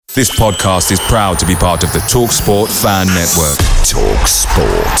This podcast is proud to be part of the TalkSport Fan Network.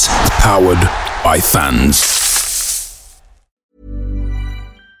 TalkSport. Powered by fans.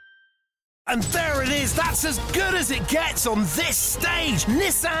 And there it is, that's as good as it gets on this stage.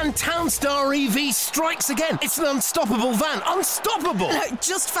 Nissan Townstar EV strikes again. It's an unstoppable van, unstoppable.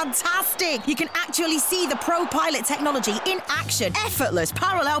 Just fantastic. You can actually see the Pro Pilot technology in action. Effortless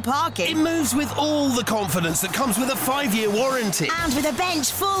parallel parking. It moves with all the confidence that comes with a 5-year warranty. And with a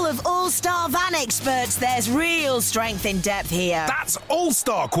bench full of all-star van experts, there's real strength in depth here. That's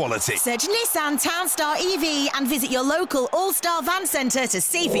all-star quality. Search Nissan Townstar EV and visit your local all-star van centre to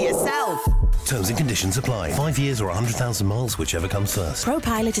see for yourself. Terms and conditions apply. 5 years or 100,000 miles, whichever comes first. Pro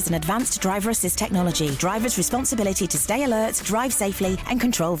Pilot is an advanced driver assist technology. Driver's responsibility to stay alert, drive safely, and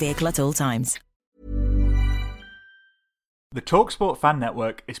control vehicle at all times. The TalkSport Fan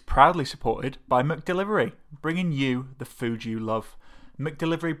Network is proudly supported by McDelivery, bringing you the food you love.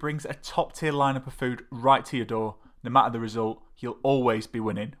 McDelivery brings a top-tier lineup of food right to your door. No matter the result, you'll always be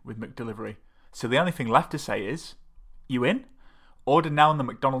winning with McDelivery. So the only thing left to say is, you in? Order now on the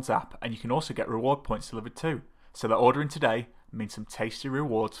McDonald's app, and you can also get reward points delivered too. So that ordering today means some tasty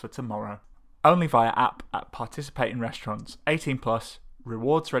rewards for tomorrow. Only via app at participating restaurants. 18 plus.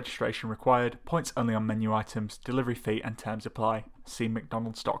 Rewards registration required. Points only on menu items. Delivery fee and terms apply. See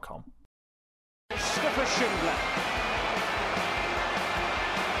mcdonalds.com. Christopher Schindler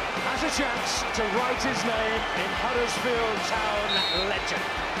has a chance to write his name in Huddersfield Town legend.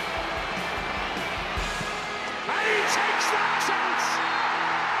 And he takes that chance!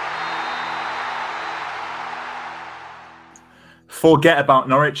 Forget about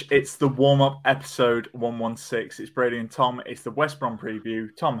Norwich. It's the warm-up episode 116. It's Brady and Tom. It's the West Brom preview.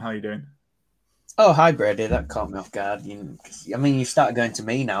 Tom, how are you doing? Oh, hi, Brady. That caught me off guard. You started going to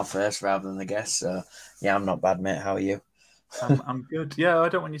me now first rather than the guest. So, yeah, I'm not bad, mate. How are you? I'm good. Yeah, I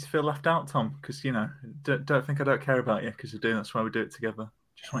don't want you to feel left out, Tom, because, don't think I don't care about you because I do. That's why we do it together.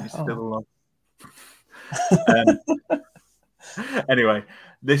 Just want you to feel the love. Anyway,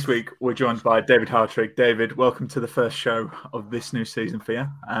 this week we're joined by David Hartrig. David, welcome to the first show of this new season for you.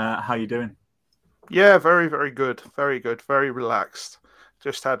 How are you doing? Yeah, very, very good. Very good. Very relaxed.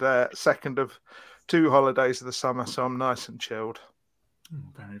 Just had a second of 2 holidays of the summer, so I'm nice and chilled.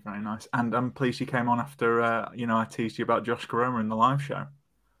 Very, very nice. And I'm pleased you came on after, I teased you about Josh Koroma in the live show.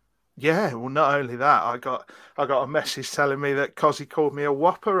 Yeah, well, not only that, I got a message telling me that Cozzy called me a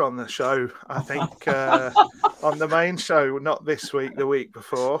whopper on the show, I think, on the main show, not this week, the week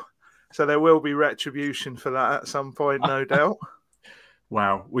before. So there will be retribution for that at some point, no doubt.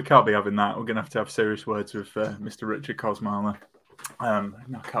 Wow, we can't be having that. We're going to have serious words with Mr. Richard Kosmala. No,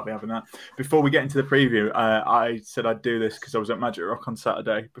 I can't be having that. Before we get into the preview, I said I'd do this because I was at Magic Rock on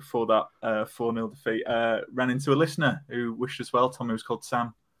Saturday before that 4-0 defeat. Ran into a listener who wished us well, Tom, who was called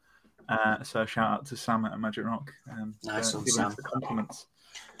Sam. So shout out to Sam at Magic Rock. Nice one, Sam. Compliments.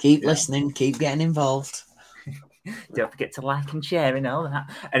 Keep listening, keep getting involved. Don't forget to like and share and all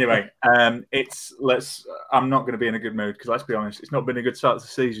that. Anyway, I'm not going to be in a good mood because let's be honest, it's not been a good start to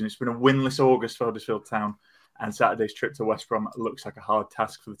the season. It's been a winless August for Huddersfield Town, and Saturday's trip to West Brom looks like a hard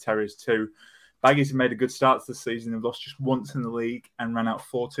task for the Terriers too. Baggies have made a good start to the season. They've lost just once in the league and ran out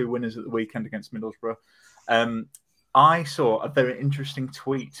 4-2 winners at the weekend against Middlesbrough. I saw a very interesting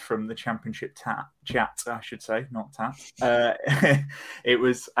tweet from the Championship chat, I should say, not tap. It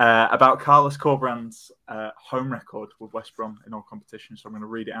was about Carlos Corberán's home record with West Brom in all competitions. So I'm going to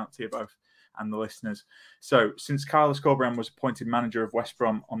read it out to you both and the listeners. So since Carlos Corberán was appointed manager of West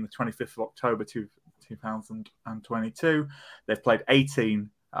Brom on the 25th of October 2022, they've played 18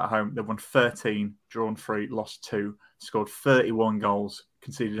 at home. They've won 13, drawn 3, lost 2, scored 31 goals,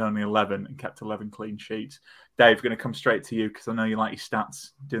 conceded only 11 and kept 11 clean sheets. Dave, going to come straight to you because I know you like your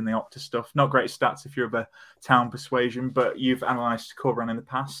stats, doing the Opta stuff. Not great stats if you're of a Town persuasion, but you've analysed Corberán in the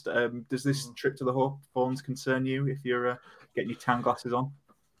past. Does this trip to the Hawthorns concern you if you're getting your Town glasses on?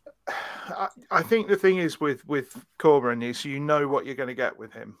 I think the thing is with Corberán is you know what you're going to get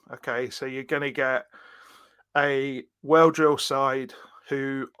with him. Okay, so you're going to get a well-drilled side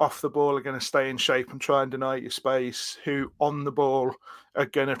who off the ball are going to stay in shape and try and deny you space, who on the ball are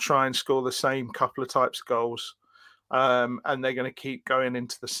going to try and score the same couple of types of goals. And they're going to keep going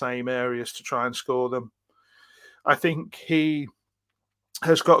into the same areas to try and score them. I think he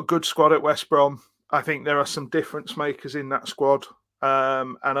has got a good squad at West Brom. I think there are some difference makers in that squad.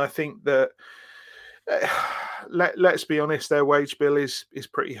 And I think that, let's be honest, their wage bill is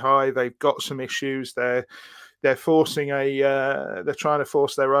pretty high. They've got some issues. They're forcing they're trying to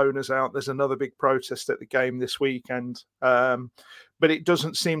force their owners out. There's another big protest at the game this weekend but it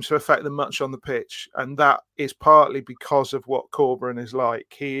doesn't seem to affect them much on the pitch, and that is partly because of what Corberan is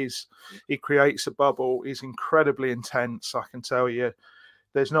like. He creates a bubble. He's incredibly intense. I can tell you,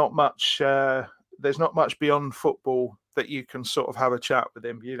 there's not much beyond football that you can sort of have a chat with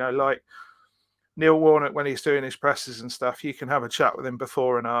him. Like Neil Warnock, when he's doing his presses and stuff, you can have a chat with him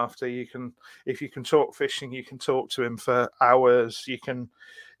before and after. If you can talk fishing, you can talk to him for hours. You can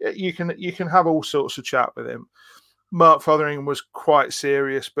have all sorts of chat with him. Mark Fotheringham was quite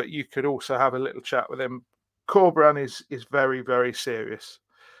serious, but you could also have a little chat with him. Corberan is very, very serious.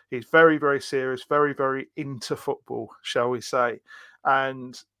 He's very, very serious, very, very into football, shall we say.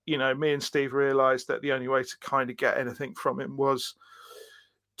 And, me and Steve realised that the only way to kind of get anything from him was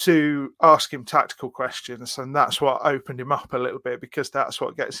to ask him tactical questions. And that's what opened him up a little bit, because that's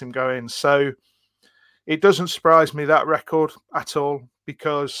what gets him going. So it doesn't surprise me, that record, at all,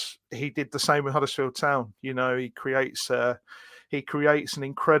 because he did the same with Huddersfield Town. He creates an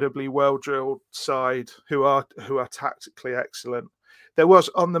incredibly well-drilled side who are tactically excellent. There was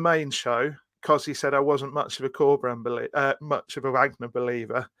on the main show, because he said I wasn't much of a much of a Wagner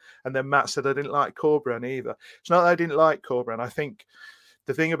believer, and then Matt said I didn't like Corberan either. It's not that I didn't like Corberan. I think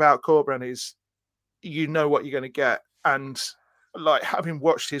the thing about Corberan is you know what you're going to get, and like having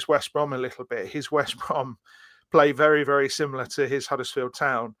watched his West Brom a little bit, his West Brom play very, very similar to his Huddersfield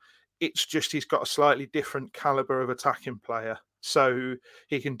Town. It's just he's got a slightly different caliber of attacking player, so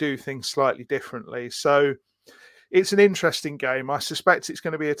he can do things slightly differently. So it's an interesting game. I suspect it's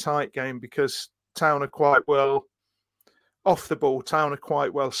going to be a tight game, because Town are quite well off the ball. Town are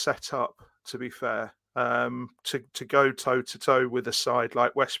quite well set up, to be fair, to go toe to toe with a side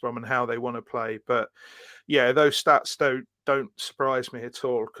like West Brom and how they want to play. But yeah, those stats don't surprise me at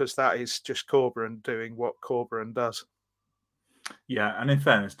all, because that is just Corberan doing what Corberan does. Yeah, and in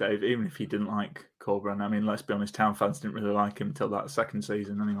fairness, Dave, even if he didn't like Corberan, I mean, let's be honest, Town fans didn't really like him until that second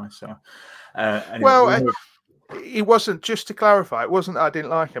season anyway. So, anyway, it wasn't, just to clarify, it wasn't that I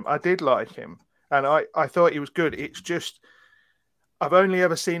didn't like him. I did like him, and I thought he was good. It's just I've only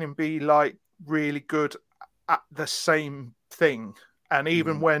ever seen him be like really good at the same thing. And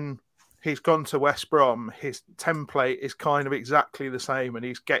even when he's gone to West Brom, his template is kind of exactly the same, and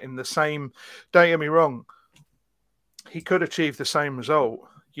he's getting the same. Don't get me wrong, he could achieve the same result.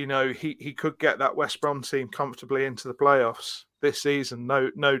 He could get that West Brom team comfortably into the playoffs this season,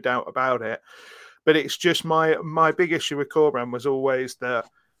 no doubt about it. But it's just my big issue with Corberan was always that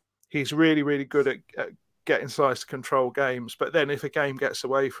he's really, really good at getting sides to control games. But then if a game gets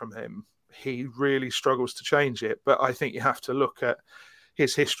away from him, he really struggles to change it. But I think you have to look at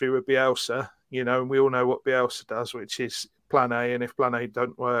his history with Bielsa, and we all know what Bielsa does, which is plan A. And if plan A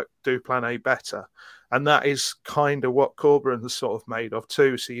don't work, do plan A better. And that is kind of what Corberan's sort of made of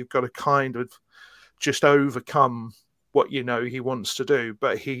too. So you've got to kind of just overcome what he wants to do,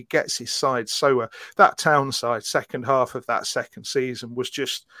 but he gets his side so well. That Town side, second half of that second season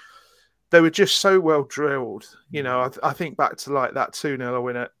they were just so well drilled. I think back to like that 2-0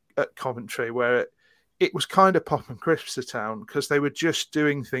 win at Coventry, where it was kind of pop and crisp to Town, because they were just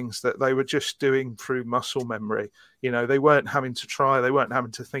doing things that they were just doing through muscle memory. They weren't having to try, they weren't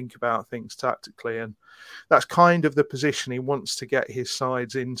having to think about things tactically, and that's kind of the position he wants to get his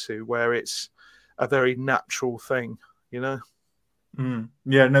sides into, where it's a very natural thing. Yeah,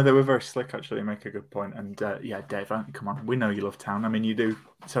 no, they were very slick, actually. You make a good point. And Dave, come on, we know you love Town. I mean, you do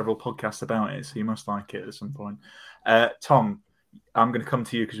several podcasts about it, so you must like it at some point. Tom, I'm going to come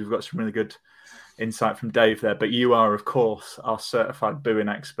to you because we've got some really good insight from Dave there, but you are, of course, our certified booing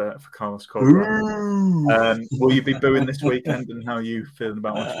expert for Carlos Corberan. Will you be booing this weekend, and how are you feeling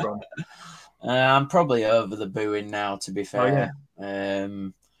about West Brom? I'm probably over the booing now, to be fair. Oh, yeah.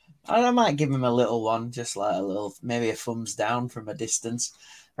 I might give him a little one, just like a little, maybe a thumbs down from a distance.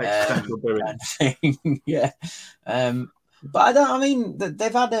 Kind of thing. Yeah. But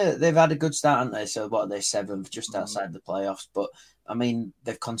they've had a good start, haven't they? So what, they're 7th, just outside the playoffs. But I mean,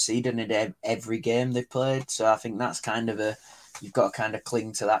 they've conceded in every game they've played. So I think that's kind of you've got to kind of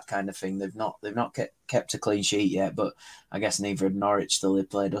cling to that kind of thing. They've not kept a clean sheet yet, but I guess neither had Norwich till they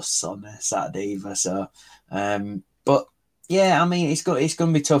played us on Saturday either. So, but yeah, I mean, it's going to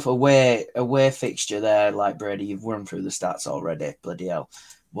be tough away fixture there. Like Brady, you've run through the stats already. Bloody hell,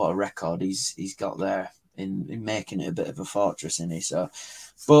 what a record he's got there in making it a bit of a fortress, isn't he? So,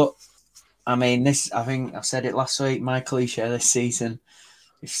 but I mean, I think I said it last week. My cliche this season: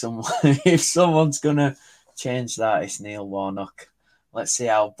 if someone's gonna change that, it's Neil Warnock. Let's see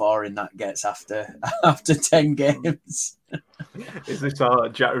how boring that gets after 10 games. Is this how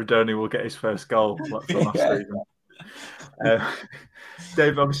Jack Rodoni will get his first goal from last season?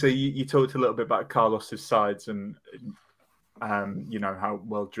 Dave, obviously, you talked a little bit about Carlos's sides, and you know, how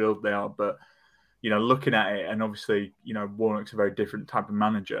well drilled they are. But, you know, looking at it, and obviously, you know, Warnock's a very different type of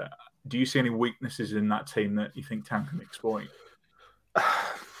manager. Do you see any weaknesses in that team that you think Town can exploit?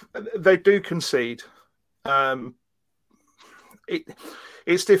 They do concede.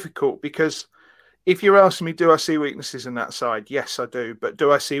 It's difficult because if you're asking me, do I see weaknesses in that side? Yes, I do. But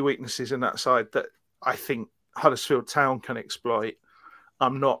do I see weaknesses in that side that I think Huddersfield Town can exploit?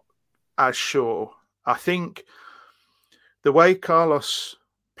 I'm not as sure. I think the way Carlos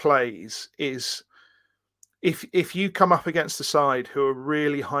plays is if you come up against a side who are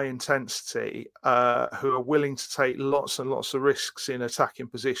really high intensity, who are willing to take lots and lots of risks in attacking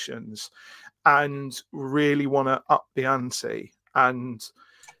positions and really want to up the ante and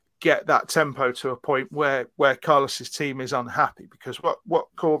get that tempo to a point where Carlos's team is unhappy, because what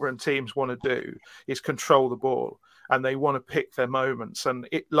Corberán teams want to do is control the ball and they want to pick their moments. And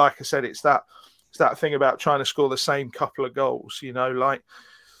it, like I said, it's that thing about trying to score the same couple of goals, you know, like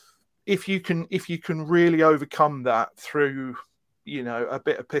if you can really overcome that through, you know, a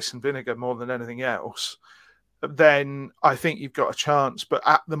bit of piss and vinegar more than anything else, then I think you've got a chance. But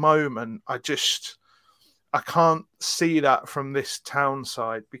at the moment, I can't see that from this Town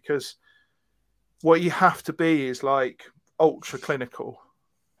side, because what you have to be is like ultra clinical.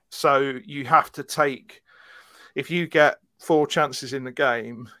 So you have to take, if you get 4 chances in the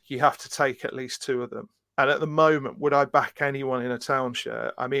game, you have to take at least 2 of them. And at the moment, would I back anyone in a Town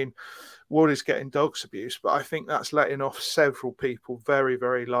shirt? I mean, Wood is getting dogs abuse, but I think that's letting off several people very,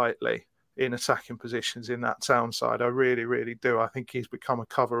 very lightly in attacking positions in that Town side. I really, really do. I think he's become a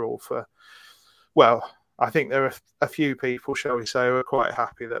coverall for, well, I think there are a few people, shall we say, who are quite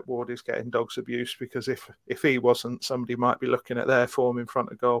happy that Ward is getting dogs abuse, because if he wasn't, somebody might be looking at their form in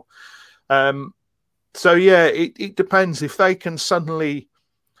front of goal. So, yeah, it depends. If they can suddenly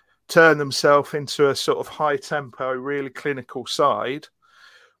turn themselves into a sort of high-tempo, really clinical side,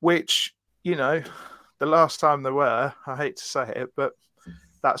 which, you know, the last time they were, I hate to say it, but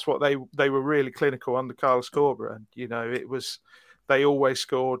that's what they were really clinical under Carlos Corberán. You know, they always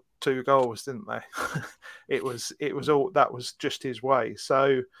scored 2 goals, didn't they? it was all, that was just his way.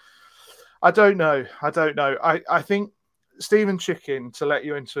 So I don't know. I think Stephen Chicken, to let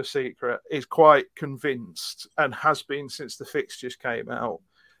you into a secret, is quite convinced, and has been since the fixtures came out,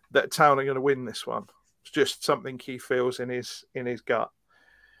 that Town are going to win this one. It's just something he feels in his gut.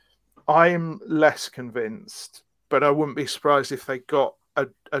 I'm less convinced, but I wouldn't be surprised if they got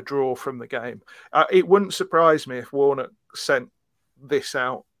a draw from the game. It wouldn't surprise me if Warnock sent this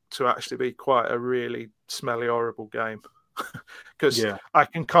out to actually be quite a really smelly, horrible game, because I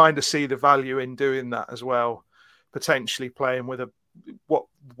can kind of see the value in doing that as well. Potentially playing with what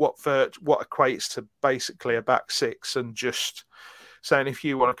equates to basically a back 6, and just saying, if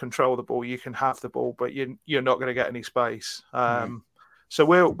you want to control the ball, you can have the ball, but you're not going to get any space. So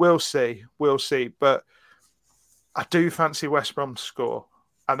we'll see. But I do fancy West Brom to score,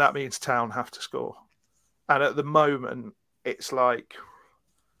 and that means Town have to score. And at the moment, it's like,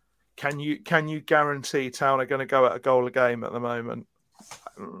 can you guarantee Town are going to go at a goal a game at the moment?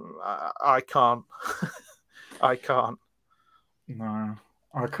 I can't. I can't. No,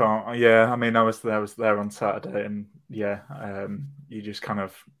 I can't. Yeah, I mean, I was there on Saturday, and you just kind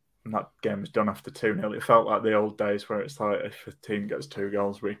of, that game was done after 2-0. It felt like the old days where it's like, if a team gets 2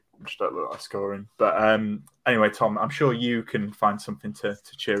 goals, we just don't look like scoring. But anyway, Tom, I'm sure you can find something to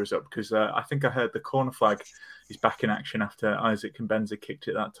cheer us up, because I think I heard the corner flag is back in action after Isaac Mbenza kicked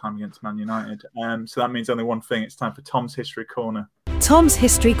it that time against Man United. So that means only one thing. It's time for Tom's History Corner. Tom's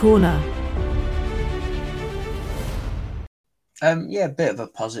History Corner. A bit of a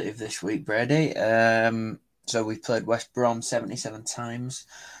positive this week, Brady. So we've played West Brom 77 times.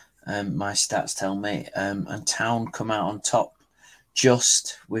 My stats tell me. And Town come out on top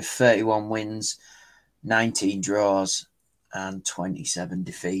just with 31 wins, 19 draws, and 27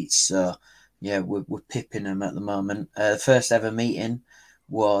 defeats. So, yeah, we're pipping them at the moment. The first ever meeting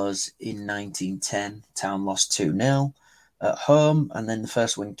was in 1910. Town lost 2-0 at home. And then the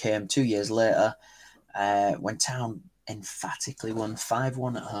first win came 2 years later when Town emphatically won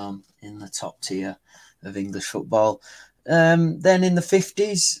 5-1 at home in the top tier of English football. Then in the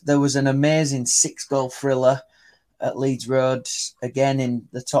 50s, there was an amazing 6-goal thriller at Leeds Road, again in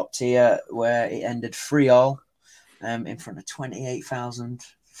the top tier, where it ended 3-3 in front of 28,000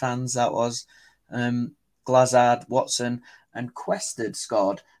 fans. That was Glazard, Watson, and Quested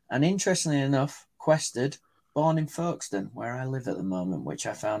scored. And interestingly enough, Quested, born in Folkestone, where I live at the moment, which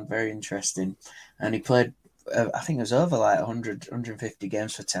I found very interesting. And he played, I think it was over like 100, 150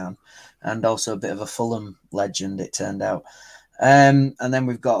 games for Town, and also a bit of a Fulham legend, it turned out. And then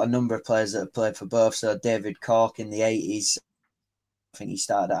we've got a number of players that have played for both. So David Cork in the 80s I think he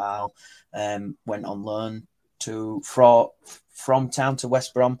started at Arle, went on loan from Town to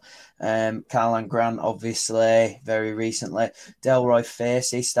West Brom. Karlan Grant, obviously, very recently. Delroy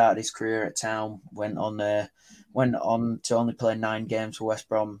Facey started his career at Town, went on to only play 9 games for West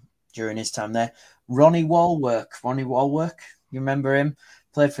Brom during his time there. Ronnie Walwork, you remember him?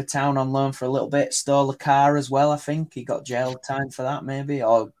 Played for Town on loan for a little bit. Stole a car as well, I think. He got jail time for that, maybe,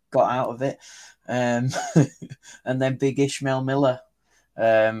 or got out of it. And then big Ishmael Miller.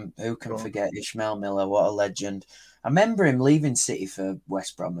 Who can forget Ishmael Miller? What a legend. I remember him leaving City for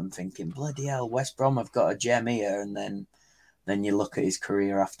West Brom and thinking, bloody hell, West Brom have got a gem here. And then you look at his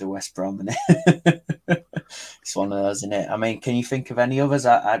career after West Brom and it's one of those, isn't it? I mean, can you think of any others?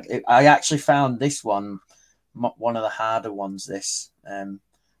 I actually found this one of the harder ones.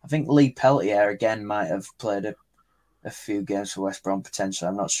 I think Lee Peltier again might have played a few games for West Brom potentially.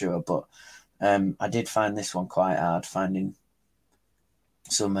 I'm not sure, but I did find this one quite hard, finding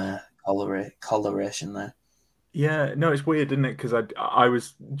some coloration there. Yeah, no, it's weird, isn't it? Because I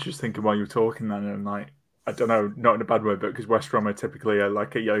was just thinking while you were talking then, and like, I don't know, not in a bad way, but because West Brom are typically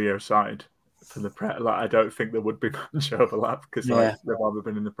like a yo-yo side for the Prem. Like, I don't think there would be much overlap because like, they've either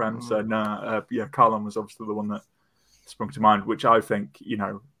been in the Prem. So Karlan was obviously the one that sprung to mind, which I think, you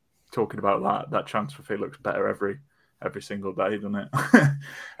know, talking about that transfer fee looks better every single day, doesn't it?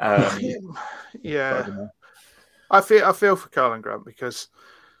 Yeah. I feel for Karlan Grant because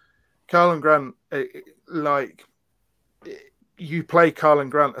Karlan Grant, you play Karlan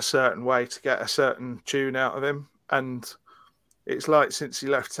Grant a certain way to get a certain tune out of him, and it's like since he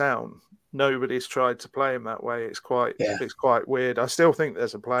left Town, nobody's tried to play him that way. It's quite weird. I still think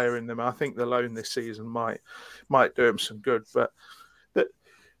there's a player in them. I think the loan this season might do him some good, but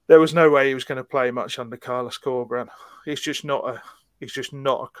there was no way he was going to play much under Carlos Corberán. He's just not a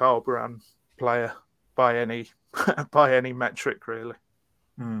Corberán player by any metric, really.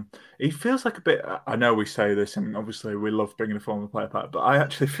 He feels like a bit. I know we say this, and obviously we love bringing a former player back, but I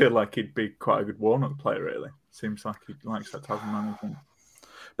actually feel like he'd be quite a good Warnock player. Really, seems like he likes that type of management.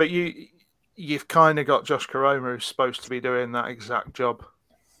 But you've kind of got Josh Koroma, who's supposed to be doing that exact job,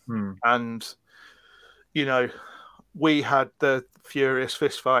 and you know, we had the furious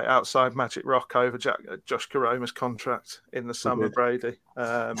fist fight outside Magic Rock over Josh Koroma's contract in the summer, Brady.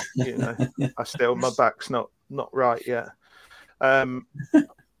 You know, my back's not right yet. I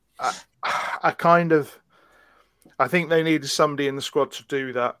think they needed somebody in the squad to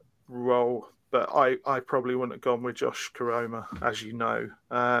do that role, but I probably wouldn't have gone with Josh Koroma, as you know.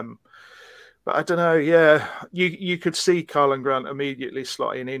 But I don't know. Yeah, you could see Karlan Grant immediately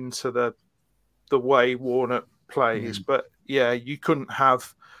slotting into the way Warnock plays, but yeah, you couldn't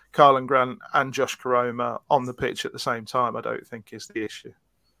have Karlan Grant and Josh Koroma on the pitch at the same time. I don't think is the issue.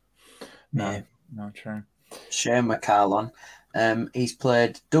 No, true. Shane McCarlon. He's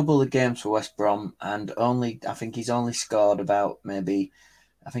played double the games for West Brom, and I think he's only scored about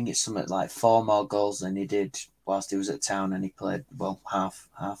it's something like 4 more goals than he did whilst he was at Town, and he played half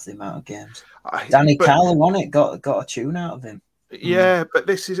the amount of games. Danny Carlin won it, got a tune out of him. Yeah, but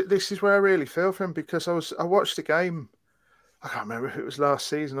this is where I really feel for him, because I watched a game, I can't remember if it was last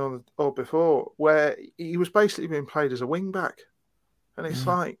season or before, where he was basically being played as a wing back, and it's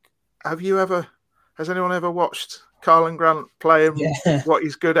like, has anyone ever watched Karlan Grant play him what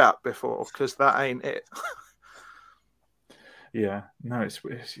he's good at before? Because that ain't it. Yeah, no, it's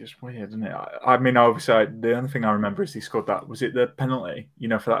just weird, isn't it? I mean, obviously, the only thing I remember is he scored that. Was it the penalty? You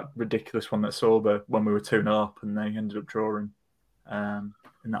know, for that ridiculous one that Sorba when we were 2-0 up and they ended up drawing in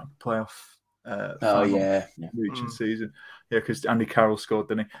that playoff. Reaching season. Yeah, because Andy Carroll scored,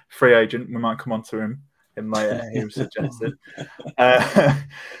 didn't he? Free agent. We might come on to him later. He was suggested. But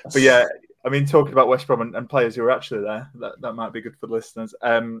yeah, I mean, talking about West Brom and players who are actually there, that might be good for the listeners.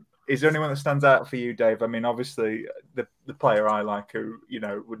 Is there anyone that stands out for you, Dave? I mean, obviously, the player I like who, you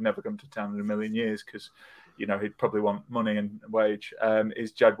know, would never come to Town in a million years because, you know, he'd probably want money and wage,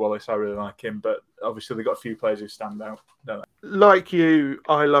 is Jed Wallace. I really like him. But obviously, they've got a few players who stand out, don't they? Like you,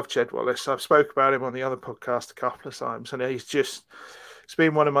 I love Jed Wallace. I've spoke about him on the other podcast a couple of times, and he's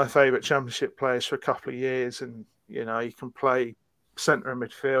been one of my favourite Championship players for a couple of years. And, you know, he can play centre of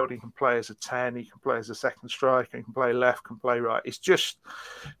midfield, he can play as a 10, he can play as a second striker, he can play left, can play right. He's just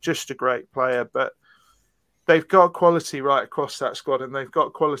a great player, but they've got quality right across that squad, and they've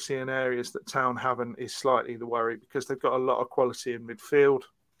got quality in areas that Town haven't is slightly the worry, because they've got a lot of quality in midfield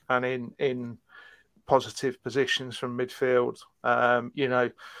and in positive positions from midfield. You know,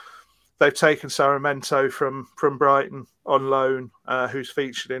 they've taken Sarmiento from Brighton on loan, who's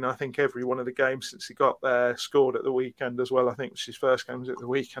featured in, I think, every one of the games since he got there, scored at the weekend as well. I think his first game was at the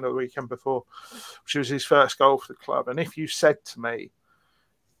weekend or the weekend before, which was his first goal for the club. And if you said to me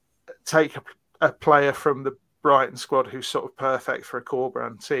take a player from the Brighton squad who's sort of perfect for a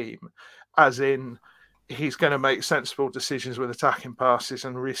Corberan team, as in he's going to make sensible decisions with attacking passes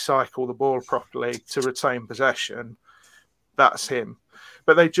and recycle the ball properly to retain possession. That's him.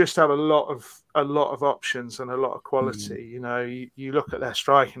 But they just have a lot of options and a lot of quality. You know, you look at their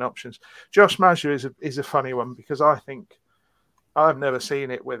striking options. Josh Maja is a funny one because I think I've never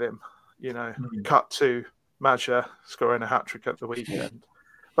seen it with him. You know, cut to Maja scoring a hat-trick at the weekend.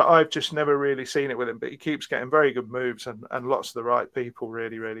 But I've just never really seen it with him. But he keeps getting very good moves and lots of the right people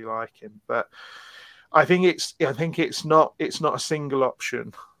really, really like him. But I think it's not a single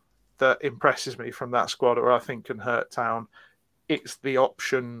option that impresses me from that squad or I think can hurt Town. It's the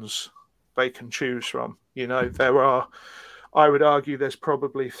options they can choose from. You know, I would argue there's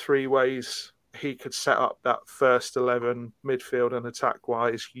probably 3 ways he could set up that first 11 midfield and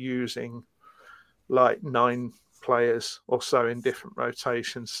attack-wise using like 9 players or so in different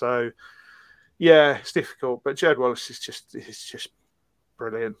rotations. So, yeah, it's difficult. But Jed Wallace is just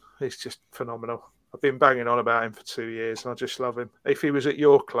brilliant. He's just phenomenal. I've been banging on about him for 2 years and I just love him. If he was at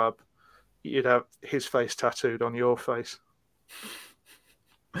your club, you'd have his face tattooed on your face.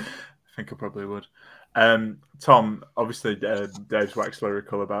 I think I probably would. Tom, obviously Dave's waxed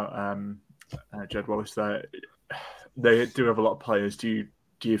lyrical about Jed Wallace there. They do have a lot of players. Do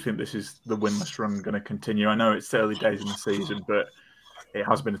you think this is the winless run going to continue? I know it's early days in the season, but it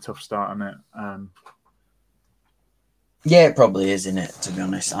has been a tough start, hasn't it? Yeah, it probably is, isn't it? To be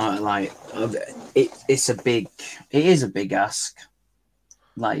honest, it is a big ask.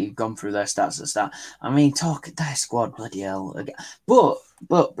 Like, you've gone through their stats at the start. I mean, talk their squad, bloody hell.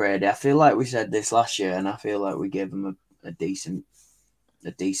 But Brady, I feel like we said this last year, and I feel like we gave them a decent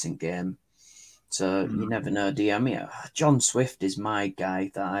game. So you never know, do you? I mean, John Swift is my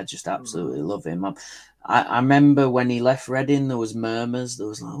guy that I just absolutely love him. I remember when he left Reading, there was murmurs. There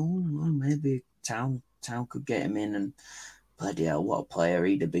was like, maybe Town could get him in, and bloody hell, what a player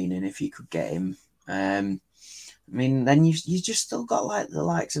he'd have been in if you could get him. I mean, then you just still got like the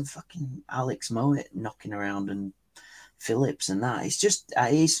likes of fucking Alex Mowat knocking around and Phillips and that. It's just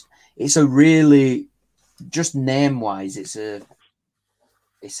it's a really, just name wise, it's a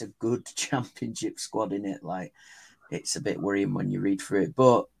good championship squad in it. Like, it's a bit worrying when you read through it,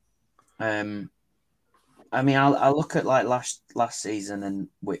 but I mean, I look at like last season, and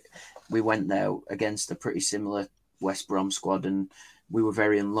we went there against a pretty similar West Brom squad, and we were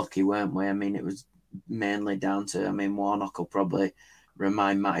very unlucky, weren't we? I mean, it was mainly down to, Warnock will probably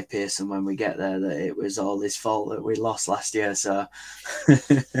remind Matty Pearson when we get there that it was all his fault that we lost last year. So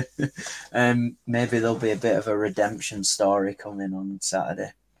maybe there'll be a bit of a redemption story coming on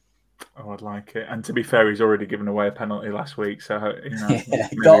Saturday. Oh, I'd like it. And to be fair, he's already given away a penalty last week, so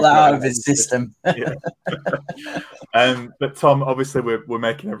got that out of his system. Yeah. But Tom, obviously, we're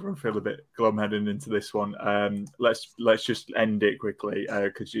making everyone feel a bit glum heading into this one. Let's just end it quickly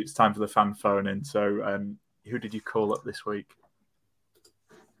because it's time for the fan phone in. So, who did you call up this week?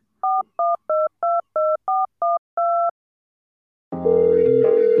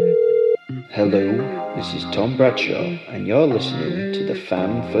 Hello, this is Tom Bradshaw, and you're listening to the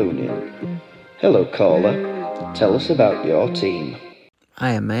Fan Phone-In. Hello, caller. Tell us about your team.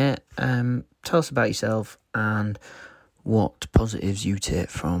 Hiya, mate. Tell us about yourself and what positives you take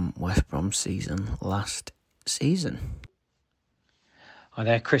from West Brom's season last season. Hi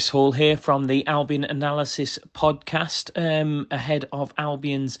there, Chris Hall here from the Albion Analysis podcast, ahead of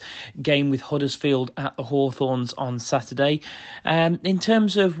Albion's game with Huddersfield at the Hawthorns on Saturday. In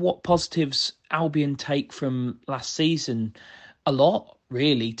terms of what positives Albion take from last season, a lot,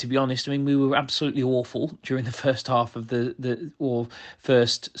 really, to be honest. I mean, we were absolutely awful during the first half of or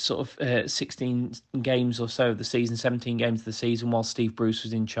first sort of 16 games or so of the season, 17 games of the season, while Steve Bruce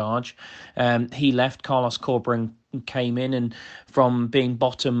was in charge. He left, Carlos Corberan came in, and from being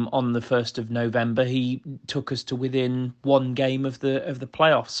bottom on the 1st of November, he took us to within one game of the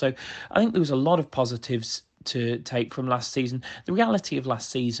playoffs. So I think there was a lot of positives to take from last season. The reality of last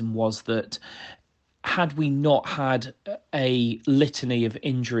season was that had we not had a litany of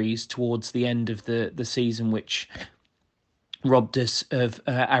injuries towards the end of the season, which robbed us of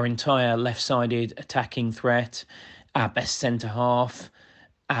our entire left-sided attacking threat, our best centre-half,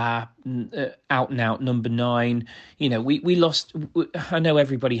 our out-and-out number 9, we lost. I know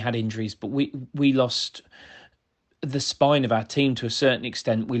everybody had injuries, but we lost the spine of our team to a certain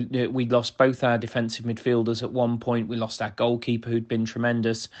extent. We lost both our defensive midfielders at one point. We lost our goalkeeper, who'd been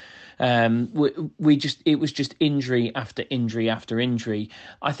tremendous. It was just injury after injury after injury.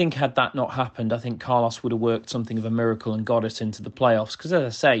 I think had that not happened, I think Carlos would have worked something of a miracle and got us into the playoffs. Because as I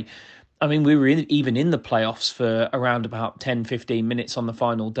say, I mean, we were even in the playoffs for around about 10, 15 minutes on the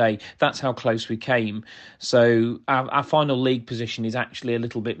final day. That's how close we came. So our final league position is actually a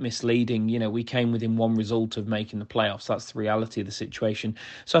little bit misleading. You know, we came within one result of making the playoffs. That's the reality of the situation.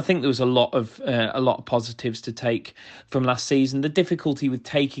 So I think there was a lot of positives to take from last season. The difficulty with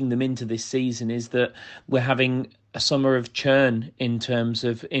taking them into this season is that we're having a summer of churn in terms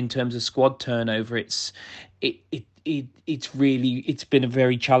of squad turnover. It's been a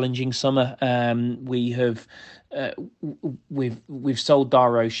very challenging summer. We've sold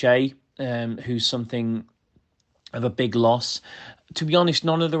Dar O'Shea, who's something of a big loss. To be honest,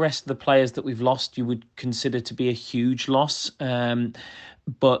 none of the rest of the players that we've lost you would consider to be a huge loss.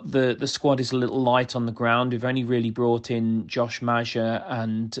 But the squad is a little light on the ground. We've only really brought in Josh Maja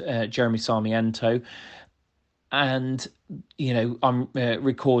and Jeremy Sarmiento. And, you know, I'm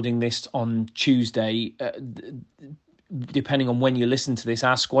recording this on Tuesday. Depending on when you listen to this,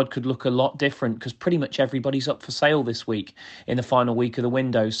 our squad could look a lot different because pretty much everybody's up for sale this week in the final week of the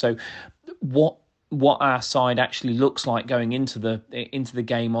window. So what our side actually looks like going into the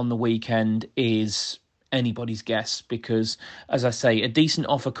game on the weekend is anybody's guess, because, as I say, a decent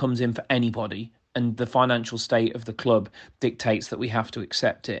offer comes in for anybody, and the financial state of the club dictates that we have to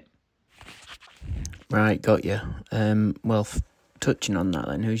accept it. Right, got you. Well, touching on that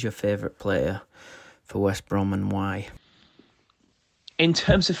then, who's your favourite player for West Brom and why? In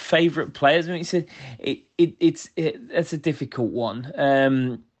terms of favourite players, I mean, it's a difficult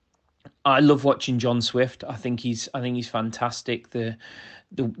one. I love watching John Swift. I think he's fantastic. The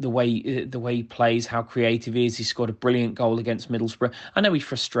way he plays, how creative he is. He scored a brilliant goal against Middlesbrough. I know he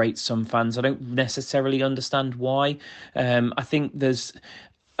frustrates some fans. I don't necessarily understand why.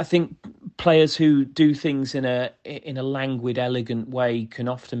 I think players who do things in a languid, elegant way can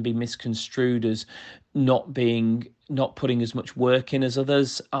often be misconstrued as not putting as much work in as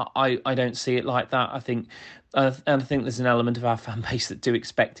others. I don't see it like that. I think there's an element of our fan base that do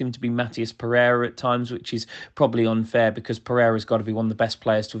expect him to be Matías Pereira at times, which is probably unfair because Pereira's got to be one of the best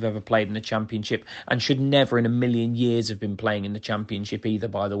players to have ever played in the Championship and should never in a million years have been playing in the Championship either,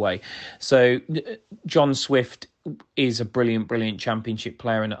 by the way. So John Swift is a brilliant Championship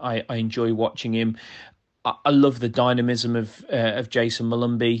player, and I enjoy watching him. I love the dynamism of Jason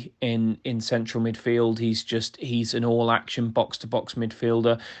Molumby in central midfield. He's an all-action box-to-box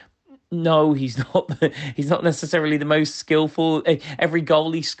midfielder. No, he's not necessarily the most skillful. Every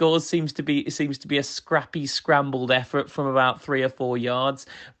goal he scores seems to be a scrappy, scrambled effort from about 3 or 4 yards.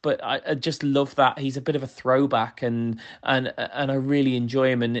 But I just love that he's a bit of a throwback, and I really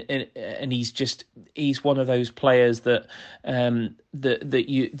enjoy him. And he's one of those players that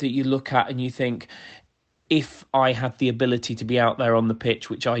you look at and you think, if I had the ability to be out there on the pitch,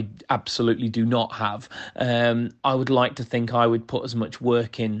 which I absolutely do not have, I would like to think I would put as much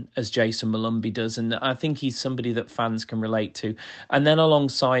work in as Jason Molumby does. And I think he's somebody that fans can relate to. And then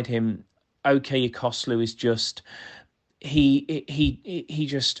alongside him, OK Yokoslu is just... He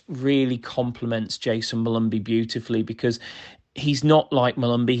just really complements Jason Molumby beautifully, because he's not like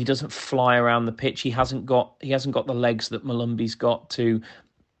Molumby. He doesn't fly around the pitch. He hasn't got the legs that Molumby's got to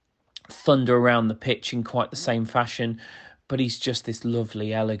thunder around the pitch in quite the same fashion, but he's just this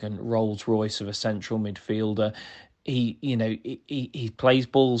lovely, elegant Rolls Royce of a central midfielder. He plays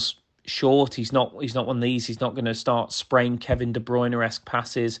balls short. He's not one of these. He's not going to start spraying Kevin De Bruyne-esque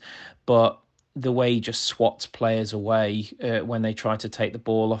passes, but the way he just swats players away when they try to take the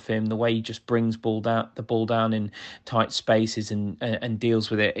ball off him, the way he just brings the ball down in tight spaces and deals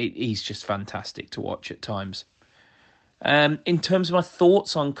with it, he's just fantastic to watch at times. In terms of my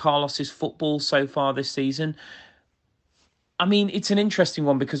thoughts on Carlos's football so far this season, I mean, it's an interesting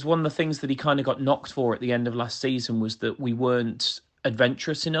one, because one of the things that he kind of got knocked for at the end of last season was that we weren't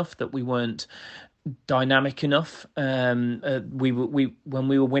adventurous enough, that we weren't dynamic enough. When we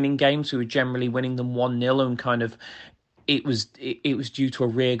were winning games, we were generally winning them 1-0, and kind of it was due to a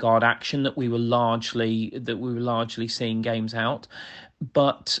rearguard action that we were largely seeing games out.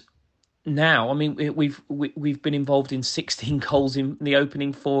 But now, I mean, we've been involved in 16 goals in the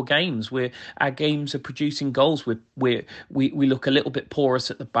opening 4 games. Our games are producing goals. We look a little bit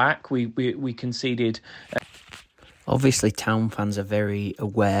porous at the back. We conceded. Obviously, Town fans are very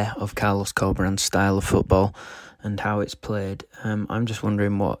aware of Carlos Corberán's style of football and how it's played. I'm just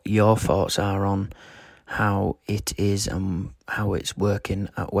wondering what your thoughts are on how it is and how it's working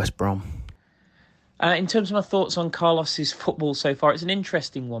at West Brom. In terms of my thoughts on Carlos's football so far, it's an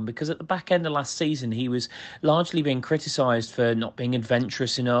interesting one because at the back end of last season, he was largely being criticised for not being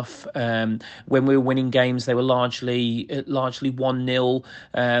adventurous enough. When we were winning games, they were largely 1-0,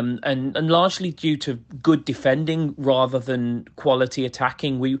 and largely due to good defending rather than quality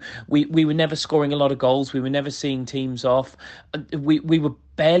attacking. We were never scoring a lot of goals. We were never seeing teams off. We were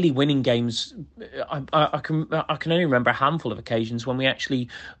barely winning games. I can only remember a handful of occasions when we actually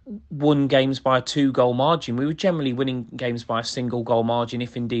won games by a 2-goal margin. We were generally winning games by a single goal margin,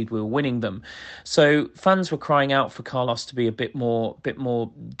 if indeed we were winning them. So fans were crying out for Carlos to be a bit more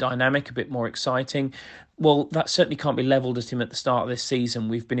dynamic, a bit more exciting. Well, that certainly can't be levelled at him at the start of this season.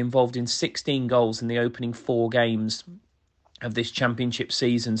 We've been involved in 16 goals in the opening 4 games of this championship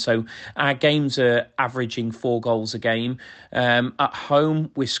season. So our games are averaging 4 goals a game. At home,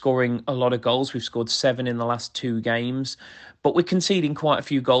 we're scoring a lot of goals. We've scored 7 in the last 2 games, but we're conceding quite a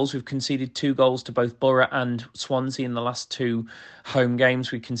few goals. We've conceded 2 goals to both Borough and Swansea in the last 2 home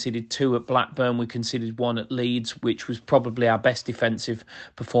games. We conceded 2 at Blackburn. We conceded 1 at Leeds, which was probably our best defensive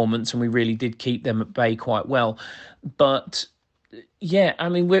performance, and we really did keep them at bay quite well. But yeah, I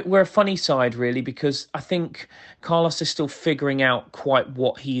mean, we're a funny side, really, because I think Carlos is still figuring out quite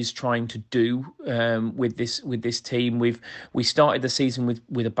what he is trying to do with this team. We started the season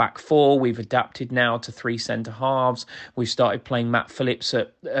with a back 4. We've adapted now to 3 centre halves. We've started playing Matt Phillips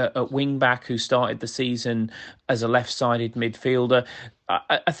at wing back, who started the season as a left-sided midfielder.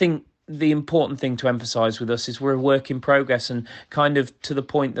 I think the important thing to emphasise with us is we're a work in progress, and kind of to the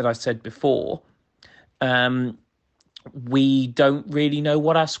point that I said before. We don't really know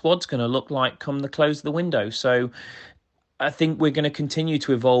what our squad's going to look like come the close of the window. So I think we're going to continue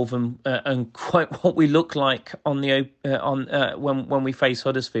to evolve, and quite what we look like on the when we face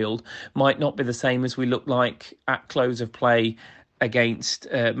Huddersfield might not be the same as we look like at close of play against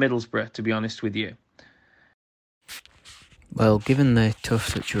Middlesbrough, to be honest with you. Well, given the tough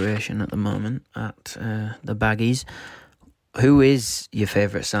situation at the moment at the Baggies, who is your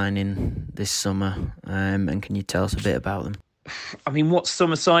favourite signing this summer, and can you tell us a bit about them? I mean, what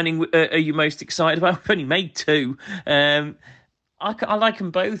summer signing are you most excited about? I've only made 2. I like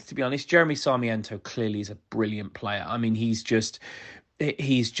them both, to be honest. Jeremy Sarmiento clearly is a brilliant player. I mean, he's just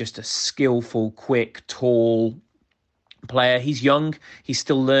a skillful, quick, tall player. He's young. He's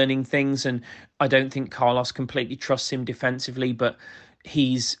still learning things, and I don't think Carlos completely trusts him defensively, but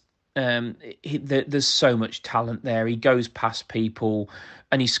there's so much talent there. He goes past people,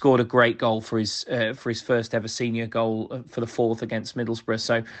 and he scored a great goal for his first ever senior goal for the 4th against Middlesbrough.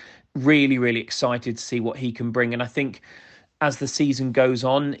 So really, really excited to see what he can bring. And I think as the season goes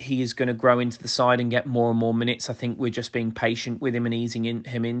on, he is going to grow into the side and get more and more minutes. I think we're just being patient with him and easing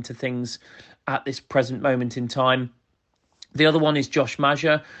him into things at this present moment in time. The other one is Josh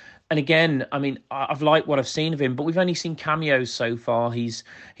Maja. And again, I mean, I've liked what I've seen of him, but we've only seen cameos so far. He's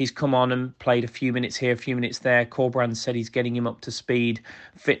come on and played a few minutes here, a few minutes there. Corbrand said he's getting him up to speed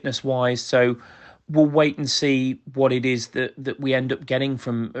fitness-wise. So we'll wait and see what it is that we end up getting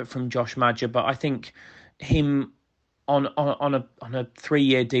from Josh Maja. But I think him on a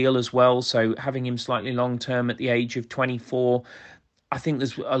 3-year deal as well, so having him slightly long-term at the age of 24, I think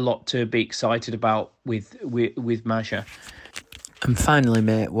there's a lot to be excited about with Maja. And finally,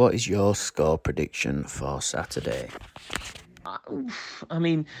 mate, what is your score prediction for Saturday? I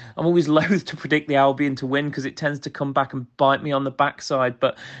mean, I'm always loath to predict the Albion to win because it tends to come back and bite me on the backside.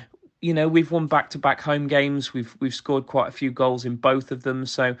 But you know, we've won back-to-back home games. We've scored quite a few goals in both of them.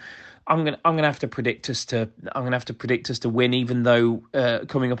 So I'm gonna have to predict us to win, even though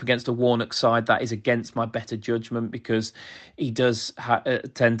coming up against a Warnock side that is against my better judgment, because he does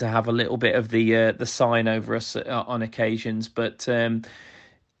tend to have a little bit of the sign over us on occasions. But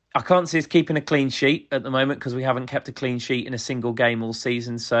I can't see us keeping a clean sheet at the moment because we haven't kept a clean sheet in a single game all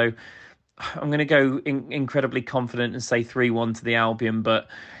season. So I'm going to go incredibly confident and say 3-1 to the Albion. But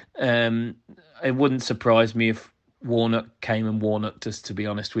it wouldn't surprise me if Warnock came and Warnocked us, to be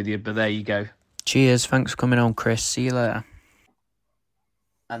honest with you. But there you go. Cheers. Thanks for coming on, Chris. See you later.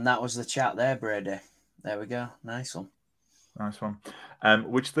 And that was the chat there, Brady. There we go. Nice one. Nice one.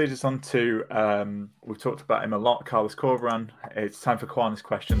 Which leads us on to, we've talked about him a lot, Carlos Corberán. It's time for Kwana's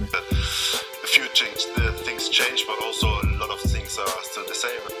question. A few things change, but also a lot of things are still the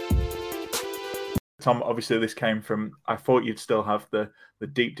same. Tom, obviously this came from, I thought you'd still have the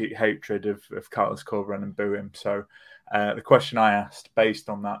deep hatred of Carlos Corberán and boo him. So the question I asked based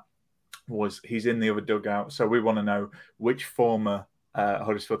on that was, he's in the other dugout. So we want to know which former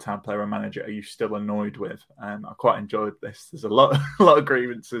Huddersfield Town player or manager are you still annoyed with? I quite enjoyed this. There's a lot of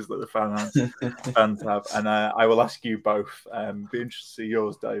grievances that the fans have, and I will ask you both. Be interested to see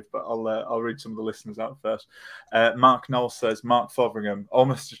yours, Dave, but I'll read some of the listeners out first. Mark Knoll says Mark Fotheringham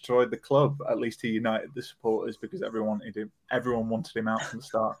almost destroyed the club. At least he united the supporters because everyone wanted him out from the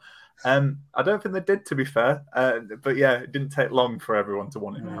start. I don't think they did, to be fair, but yeah, it didn't take long for everyone to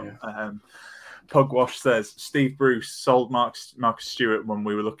want him out. Pugwash says Steve Bruce sold Marcus Stewart when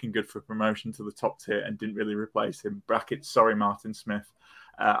we were looking good for promotion to the top tier and didn't really replace him. Brackets, sorry, Martin Smith.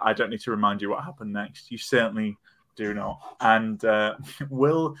 I don't need to remind you what happened next. You certainly do not. And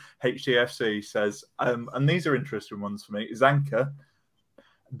Will HDFC says, and these are interesting ones for me. Zanka,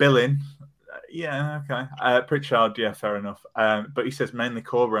 Billin, yeah, okay. Pritchard, yeah, fair enough. But he says mainly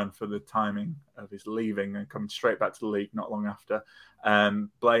Corberan for the timing of his leaving and coming straight back to the league not long after.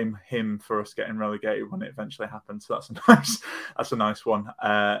 Blame him for us getting relegated when it eventually happened. So that's a nice one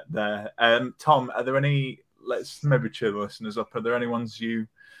there. Tom, are there any? Let's maybe cheer the listeners up. Are there any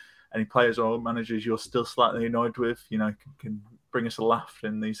players or managers you're still slightly annoyed with? You know, can bring us a laugh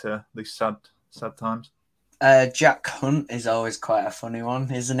in these sad times. Jack Hunt is always quite a funny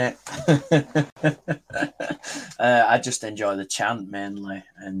one, isn't it? I just enjoy the chant mainly,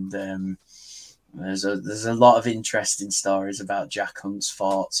 and there's a lot of interesting stories about Jack Hunt's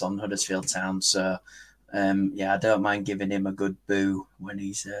thoughts on Huddersfield Town. So I don't mind giving him a good boo when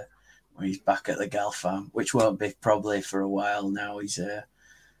he's back at the Gal Farm, which won't be probably for a while now. He's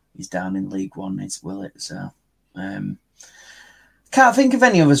down in League One, will it? So. Can't think of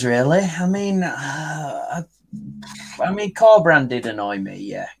any of us really. I mean, Corberan did annoy me.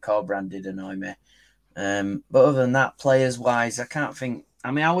 Yeah, Corberan did annoy me. But other than that, players wise, I can't think.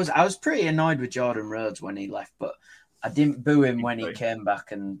 I mean, I was pretty annoyed with Jordan Rhodes when he left, but I didn't boo him when he came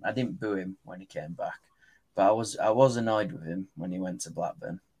back, But I was annoyed with him when he went to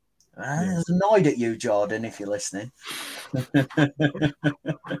Blackburn. I was annoyed at you, Jordan, if you're listening.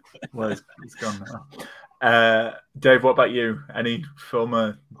 Well, he's gone now. Dave, what about you? Any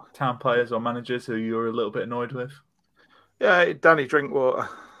former Town players or managers who you're a little bit annoyed with? Yeah, Danny Drinkwater,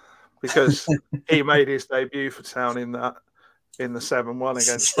 because he made his debut for Town in the 7-1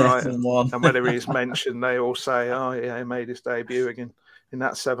 against Brighton. And whenever he's mentioned, they all say, "Oh yeah, he made his debut again in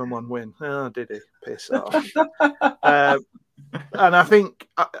that 7-1 win." Oh, did he? Piss off. And I think,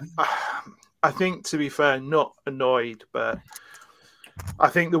 to be fair, not annoyed, but I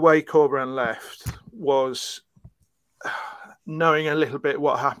think the way Corberan left was knowing a little bit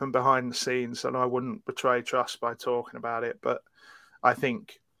what happened behind the scenes, and I wouldn't betray trust by talking about it, but I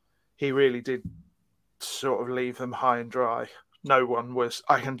think he really did sort of leave them high and dry. No one was,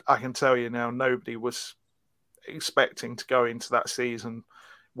 I can tell you now, nobody was expecting to go into that season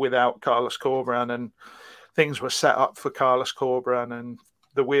without Carlos Corberan, and things were set up for Carlos Corberan, and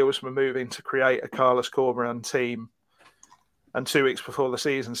the wheels were moving to create a Carlos Corberan team. And 2 weeks before the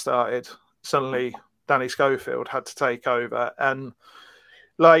season started, suddenly Danny Schofield had to take over. And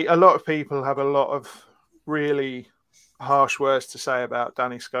like, a lot of people have a lot of really harsh words to say about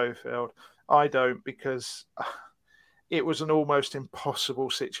Danny Schofield. I don't, because it was an almost impossible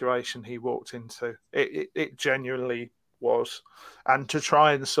situation he walked into. It genuinely was. And to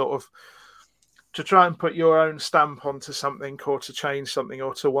try and put your own stamp onto something, or to change something,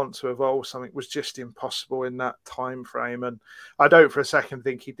 or to want to evolve something was just impossible in that time frame. And I don't for a second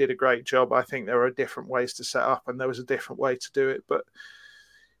think he did a great job. I think there are different ways to set up, and there was a different way to do it. But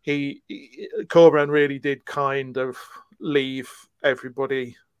Corberan really did kind of leave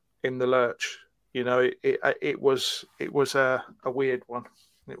everybody in the lurch. You know, it was a weird one.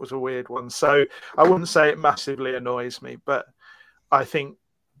 It was a weird one. So I wouldn't say it massively annoys me, but I think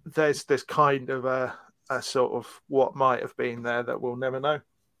there's kind of a sort of what might have been there that we'll never know.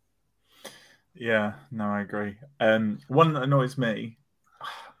 Yeah, no, I agree. One that annoys me,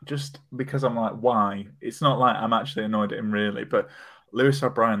 just because I'm like, why? It's not like I'm actually annoyed at him really, but Lewis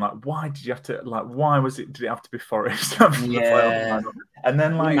O'Brien, like, why did you have to, like, why did it have to be Forest? Yeah. And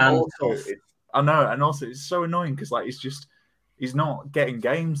then, like, I know, and also it's so annoying because, like, he's not getting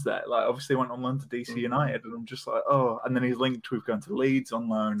games there. Like, obviously, he went on loan to DC United, and I'm just like, oh. And then he's linked with going to Leeds on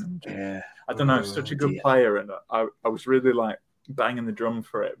loan. And just, I don't know, such a good player, and I was really like banging the drum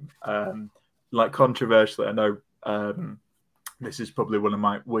for him. Like, controversially, I know this is probably one of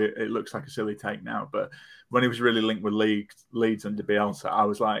my weird. It looks like a silly take now, but when he was really linked with Leeds under Bielsa, I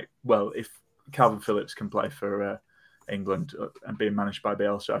was like, well, if Calvin Phillips can play for England and being managed by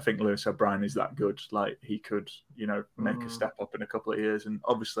Bielsa, I think Lewis O'Brien is that good. Like, he could, make a step up in a couple of years, and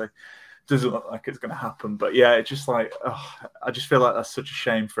obviously doesn't look like it's going to happen. But yeah, it's just like, I just feel like that's such a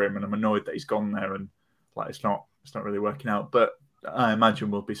shame for him, and I'm annoyed that he's gone there and like it's not really working out. But I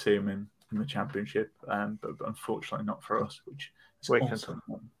imagine we'll be seeing him in the Championship, but unfortunately not for us, which is awesome.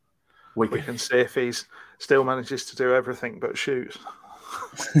 We can see if he's still manages to do everything but shoot.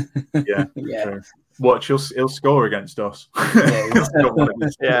 Yeah. True. Watch, he'll score against us.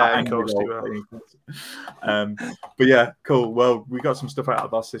 Yeah, of course he will. But yeah, cool. Well, we got some stuff out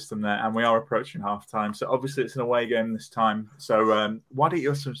of our system there, and we are approaching half time. So obviously it's an away game this time. So why don't you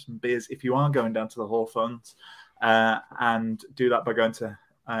have some beers if you are going down to the Hawthorns, and do that by going to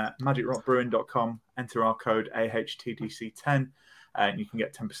magicrockbrewing.com, enter our code AHTDC10, and you can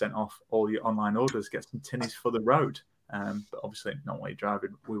get 10% off all your online orders. Get some tinnies for the road. But obviously, not while you're driving.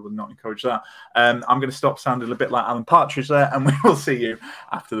 We will not encourage that. I'm going to stop sounding a bit like Alan Partridge there, and we will see you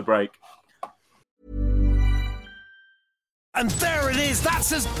after the break. And there it is,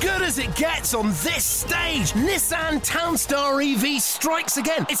 that's as good as it gets on this stage. Nissan Townstar EV strikes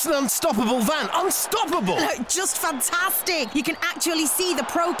again. It's an unstoppable van, unstoppable. Just fantastic. You can actually see the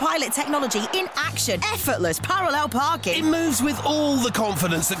Pro Pilot technology in action. Effortless parallel parking. It moves with all the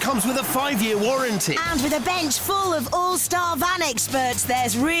confidence that comes with a 5-year warranty. And with a bench full of all-star van experts,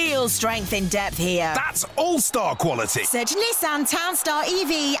 there's real strength in depth here. That's all-star quality. Search Nissan Townstar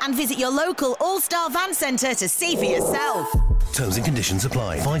EV and visit your local all-star van centre to see for yourself. Terms and conditions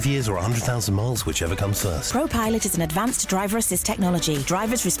apply. 5 years or 100,000 miles, whichever comes first. Pro Pilot is an advanced driver assist technology.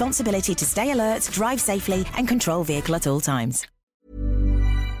 Driver's responsibility to stay alert, drive safely, and control vehicle at all times.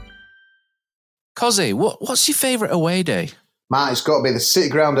 Cozzy, what's your favourite away day? Matt, it's got to be the City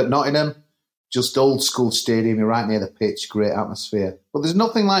Ground at Nottingham. Just old school stadium, you're right near the pitch, great atmosphere. But there's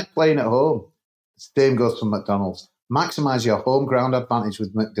nothing like playing at home. The same goes for McDonald's. Maximise your home ground advantage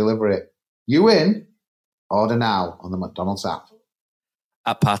with McDelivery. You in? Order now on the McDonald's app.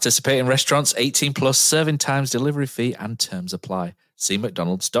 At participating restaurants, 18 plus, serving times, delivery fee and terms apply. See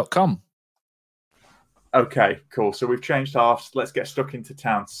mcdonalds.com. Okay, cool. So we've changed halves. Let's get stuck into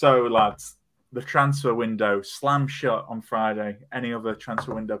town. So, lads, the transfer window slam shut on Friday. Any other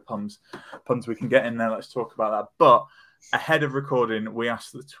transfer window puns we can get in there? Let's talk about that. But ahead of recording, we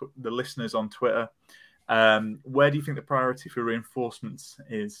asked the listeners on Twitter, where do you think the priority for reinforcements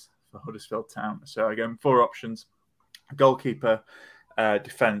is for Huddersfield Town? So again, 4 options: goalkeeper,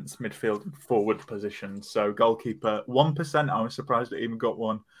 defence, midfield, and forward positions. So goalkeeper, 1%. I was surprised it even got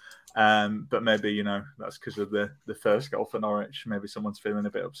one. But maybe, that's because of the first goal for Norwich. Maybe someone's feeling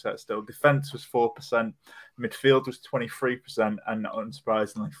a bit upset still. Defence was 4%, midfield was 23%, and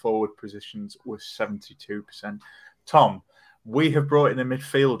unsurprisingly, forward positions was 72%. Tom, we have brought in a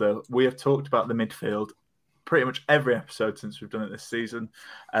midfielder. We have talked about the midfield pretty much every episode since we've done it this season.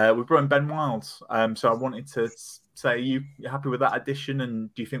 We brought in Ben Wiles. So I wanted to say, you're happy with that addition,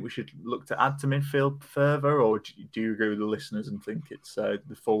 and do you think we should look to add to midfield further, or do you agree with the listeners and think it's the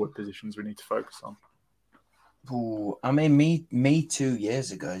forward positions we need to focus on? Ooh, I mean, me 2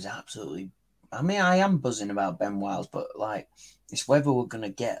 years ago is absolutely... I mean, I am buzzing about Ben Wiles, but it's whether we're going to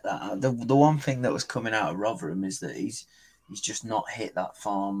get that. The one thing that was coming out of Rotherham is that he's just not hit that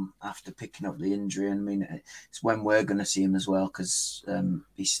form after picking up the injury. And I mean, it's when we're going to see him as well, because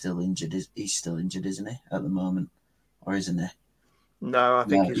he's still injured. He's still injured, isn't he, at the moment? Or isn't he? No, I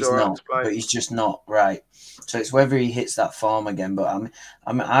think he's all right to play. But he's just not right. So it's whether he hits that form again. But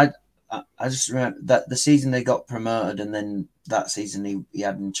I just remember that the season they got promoted, and then that season he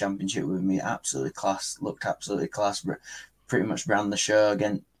had in the Championship with me, absolutely class. Looked absolutely class. Pretty much ran the show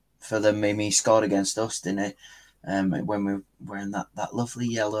again for them. He scored against us, didn't he? When we were in that lovely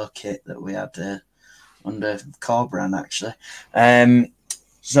yellow kit that we had under Corberan, actually.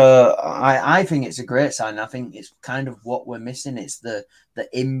 So I think it's a great sign. I think it's kind of what we're missing. It's the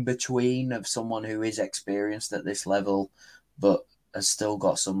in-between of someone who is experienced at this level, but has still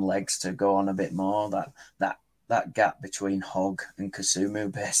got some legs to go on a bit more. That gap between Hogg and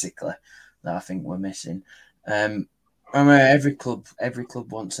Kasumu, basically, that I think we're missing. I mean, every club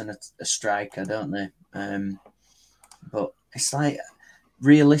wants a striker, don't they? But it's like,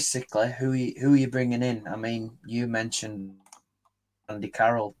 realistically, who are you bringing in? I mean, you mentioned Andy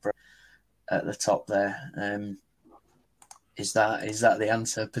Carroll at the top there. Is that the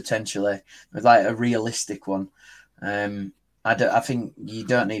answer potentially? Like a realistic one. I think you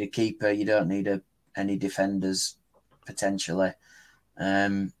don't need a keeper. You don't need any defenders potentially.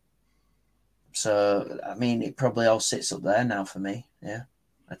 So I mean, it probably all sits up there now for me. Yeah,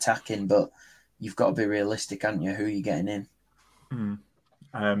 attacking, but you've got to be realistic, haven't you? Who are you getting in?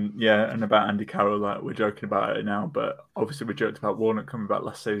 Yeah, and about Andy Carroll, like, we're joking about it now, but obviously we joked about Warnock coming back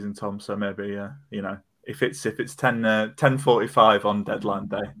last season, Tom. So maybe, if it's 10:45 on deadline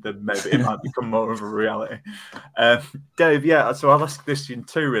day, then maybe it might become more of a reality. Dave, yeah. So I'll ask this in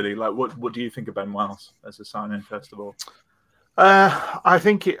two, really. Like, what do you think of Ben Wiles as a signing, first of all? I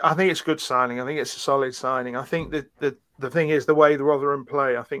think it's a good signing. I think it's a solid signing. I think that the thing is the way the Rotherham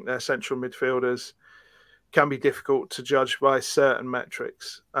play. I think their central midfielders can be difficult to judge by certain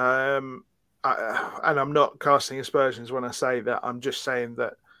metrics. And I'm not casting aspersions when I say that. I'm just saying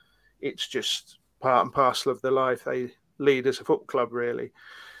that it's just part and parcel of the life they lead as a football club, really.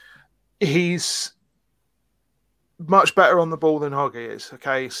 He's much better on the ball than Hoggy is,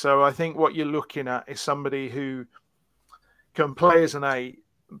 okay? So I think what you're looking at is somebody who can play as an 8,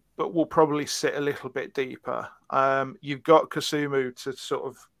 but will probably sit a little bit deeper. You've got Kasumu to sort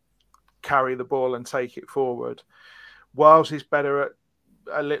of carry the ball and take it forward. Wiles is better at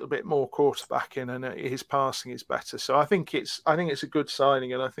a little bit more quarterbacking, and his passing is better. So I think it's a good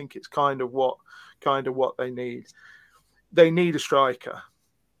signing, and I think it's kind of what they need. They need a striker.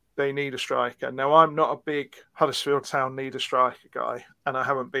 Now, I'm not a big Huddersfield Town need a striker guy, and I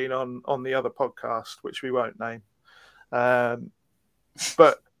haven't been on the other podcast, which we won't name.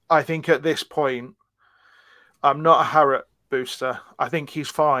 But I think at this point, I'm not a Harrott booster. I think he's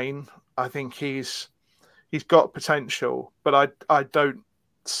fine. I think he's got potential, but I don't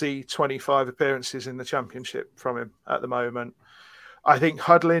see 25 appearances in the Championship from him at the moment. I think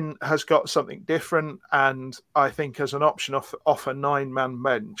Hudlin has got something different, and I think as an option off a 9-man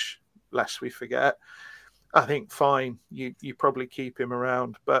bench, lest we forget, I think fine, you probably keep him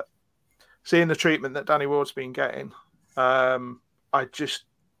around. But seeing the treatment that Danny Ward's been getting, I just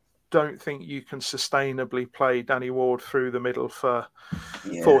don't think you can sustainably play Danny Ward through the middle for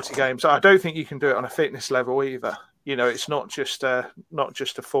 40 games. I don't think you can do it on a fitness level either. You know, it's not just a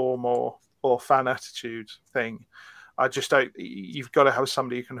form or fan attitude thing. I just don't. You've got to have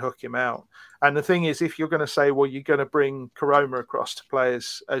somebody who can hook him out. And the thing is, if you're going to say, well, you're going to bring Karoma across to play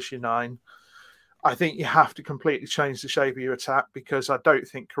as your 9, I think you have to completely change the shape of your attack, because I don't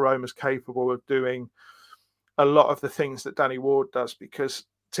think Karoma's capable of doing a lot of the things that Danny Ward does, because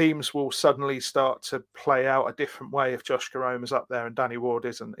teams will suddenly start to play out a different way if Josh Karoma's up there and Danny Ward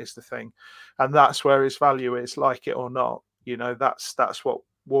isn't, is the thing. And that's where his value is, like it or not. You know, that's what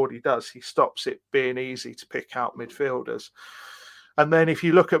Wardy does. He stops it being easy to pick out midfielders. And then if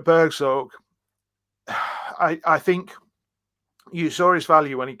you look at Bergzorg, I think you saw his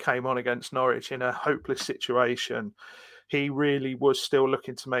value when he came on against Norwich in a hopeless situation. He really was still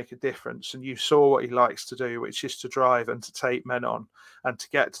looking to make a difference, and you saw what he likes to do, which is to drive and to take men on and to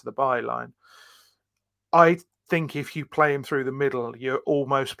get to the byline. I think if you play him through the middle, you're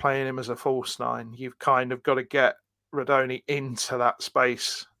almost playing him as a false 9. You've kind of got to get Radoni into that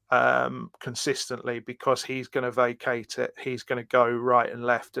space consistently, because he's going to vacate it. He's going to go right and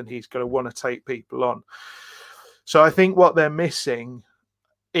left, and he's going to want to take people on. So I think what they're missing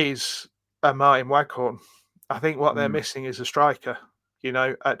is a Martin Waghorn. I think what they're missing is a striker, you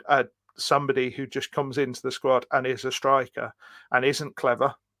know, somebody who just comes into the squad and is a striker and isn't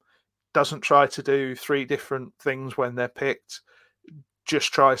clever, doesn't try to do 3 different things when they're picked,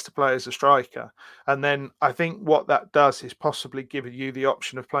 just tries to play as a striker. And then I think what that does is possibly give you the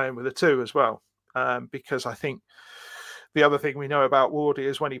option of playing with a 2 as well. Because I think the other thing we know about Wardy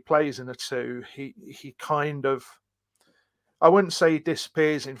is when he plays in a 2, he kind of, I wouldn't say he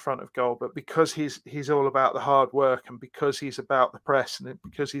disappears in front of goal, but because he's all about the hard work, and because he's about the press, and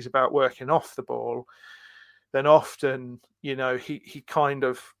because he's about working off the ball, then often, you know, he kind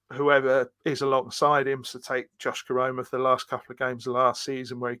of, whoever is alongside him, so take Josh Karoma for the last couple of games of last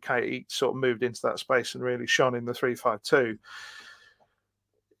season, where he sort of moved into that space and really shone in the 3-5-2.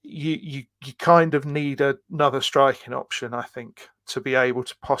 You kind of need another striking option, I think, to be able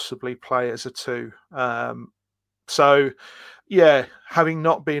to possibly play as a 2. So, yeah, having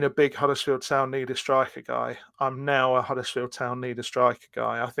not been a big Huddersfield Town need a striker guy, I'm now a Huddersfield Town need a striker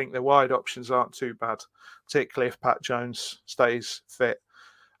guy. I think the wide options aren't too bad, particularly if Pat Jones stays fit.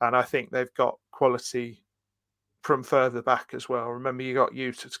 And I think they've got quality from further back as well. Remember, you got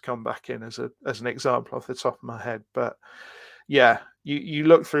Utah to come back in as an example off the top of my head. But yeah, you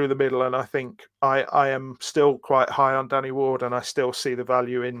look through the middle, and I think I am still quite high on Danny Ward, and I still see the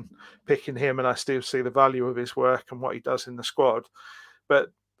value in picking him, and I still see the value of his work and what he does in the squad.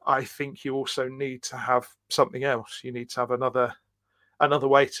 But I think you also need to have something else. You need to have another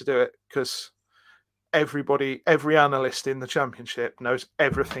way to do it, because every analyst in the Championship knows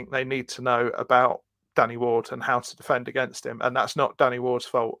everything they need to know about Danny Ward and how to defend against him. And that's not Danny Ward's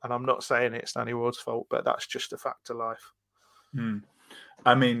fault. And I'm not saying it's Danny Ward's fault, but that's just a fact of life.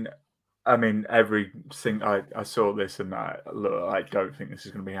 I mean, everything I saw this, and I don't think this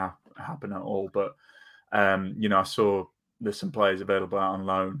is going to be happen at all. But you know, I saw there's some players available out on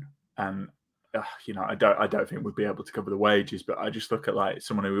loan, and I don't think we'd be able to cover the wages. But I just look at like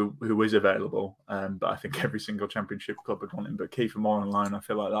someone who is available. But I think every single Championship club would want him. But Kiefer Moore on loan, I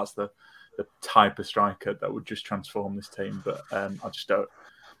feel like that's the type of striker that would just transform this team. But I just don't.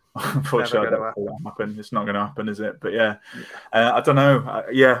 Unfortunately, I don't think that'll happen. It's not going to happen, is it? But I don't know.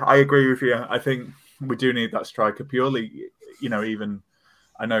 I agree with you. I think we do need that striker purely. Even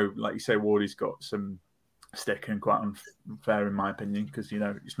I know, like you say, Wardy's got some stick and quite unfair in my opinion because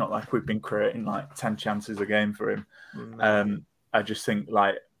it's not like we've been creating like 10 chances a game for him. I just think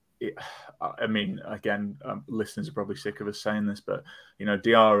again, listeners are probably sick of us saying this, but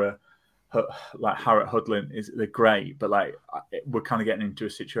Diarra, like Harriet Hudlin, they're great, but like we're kind of getting into a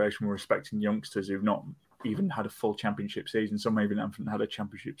situation where we're expecting youngsters who've not even had a full Championship season, some even haven't had a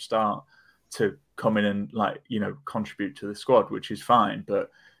Championship start, to come in and contribute to the squad, which is fine,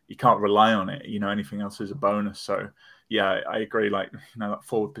 but you can't rely on it. Anything else is a bonus. So I agree. That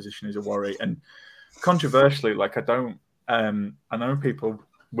forward position is a worry. And controversially, I know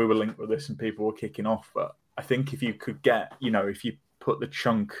we were linked with this and people were kicking off, but I think if you could get, if you put the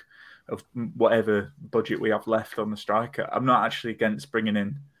chunk of whatever budget we have left on the striker, I'm not actually against bringing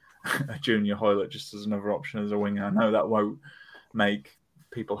in a Junior Hoylett just as another option as a winger. I know that won't make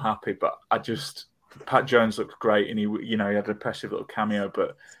people happy, but Pat Jones looked great and he had an impressive little cameo,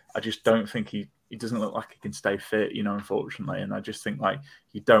 but I just don't think he doesn't look like he can stay fit, unfortunately. And I just think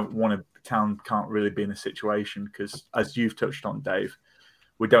you don't want to, Town can't really be in a situation because, as you've touched on, Dave,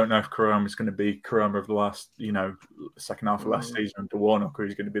 we don't know if Koroma is going to be Koroma of the last, second half of last season under Warnock, or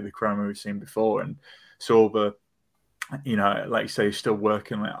he's going to be the Koroma we've seen before. And Sorba, like you say, he's still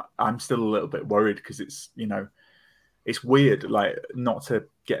working. I'm still a little bit worried because it's weird, not to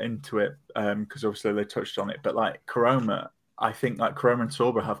get into it because obviously they touched on it, but Koroma, I think Koroma and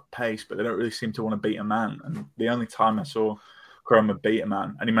Sorba have pace, but they don't really seem to want to beat a man. And the only time I saw Koroma beat a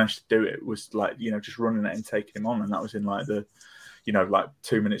man, and he managed to do it, was just running it and taking him on, and that was in the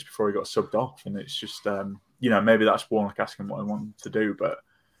 2 minutes before he got subbed off. And it's just maybe that's Warnock asking what I want him to do, but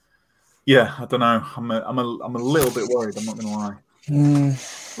I don't know. I'm a little bit worried. I'm not going to lie.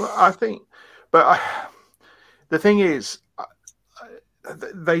 Well, I think, but the thing is,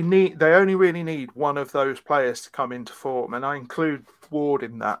 they only really need one of those players to come into form, and I include Ward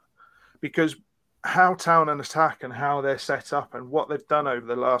in that, because how Town and attack and how they're set up and what they've done over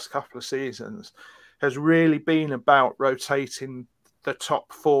the last couple of seasons has really been about rotating the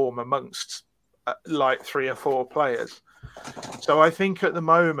top form amongst 3 or 4 players. So I think at the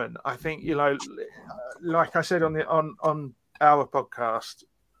moment, like I said on our podcast,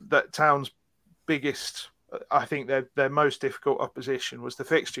 that Town's biggest, I think their most difficult opposition was the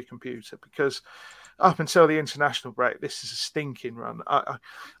fixture computer, because up until the international break, this is a stinking run. I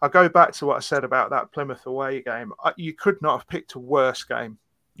go back to what I said about that Plymouth away game. You could not have picked a worse game.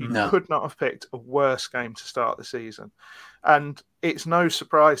 You could not have picked a worse game to start the season. And it's no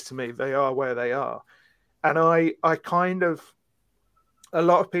surprise to me they are where they are. And a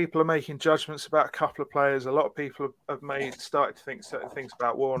lot of people are making judgments about a couple of players. A lot of people have started to think certain things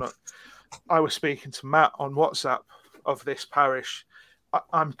about Warnock. I was speaking to Matt on WhatsApp of this parish.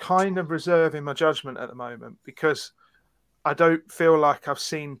 I'm kind of reserving my judgment at the moment because I don't feel like I've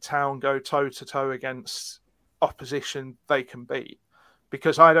seen Town go toe-to-toe against opposition they can beat,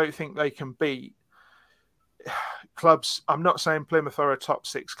 because I don't think they can beat clubs. I'm not saying Plymouth are a top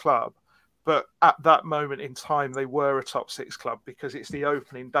 6 club, but at that moment in time, they were a top 6 club because it's the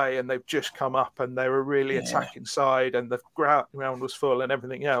opening day and they've just come up and they're a really attacking side and the ground was full and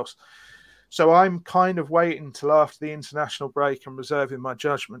everything else. So I'm kind of waiting till after the international break and reserving my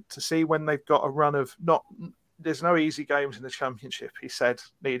judgment to see when they've got a run of there's no easy games in the Championship, he said,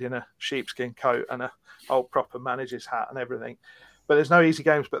 needing a sheepskin coat and a old proper manager's hat and everything. But there's no easy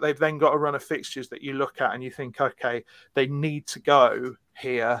games, but they've then got a run of fixtures that you look at and you think, okay, they need to go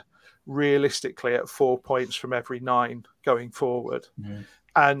here realistically at 4 points from every 9 going forward.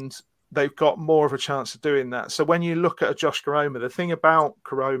 And they've got more of a chance of doing that. So when you look at a Josh Koroma, the thing about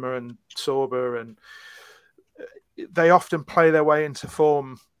Koroma and Sorba, and they often play their way into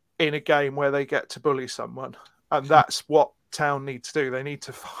form in a game where they get to bully someone. And that's what Town need to do. They need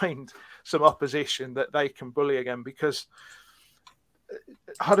to find some opposition that they can bully again, because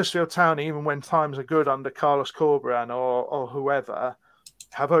Huddersfield Town, even when times are good under Carlos Corberán or whoever,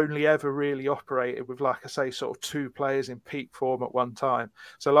 have only ever really operated with, like I say, sort of 2 players in peak form at one time.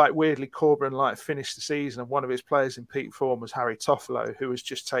 So, weirdly, Corberán finished the season, and one of his players in peak form was Harry Toffolo, who was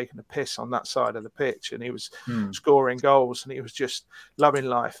just taking a piss on that side of the pitch, and he was scoring goals, and he was just loving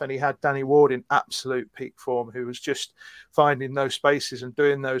life. And he had Danny Ward in absolute peak form, who was just finding those spaces and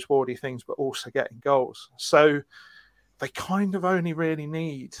doing those Wardy things, but also getting goals. So they kind of only really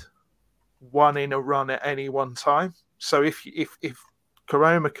need one in a run at any one time. So if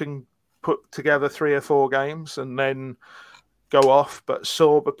Koroma can put together 3 or 4 games and then go off, but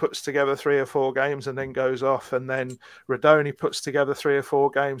Sorba puts together 3 or 4 games and then goes off, and then Radoni puts together 3 or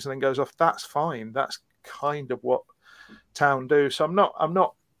 4 games and then goes off, that's fine. That's kind of what Town do. So I'm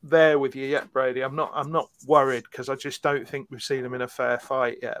not there with you yet, Brady. I'm not worried, because I just don't think we've seen them in a fair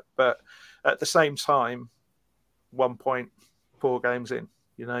fight yet. But at the same time, 1 point, 4 games in,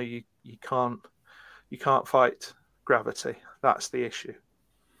 you can't fight gravity. That's the issue.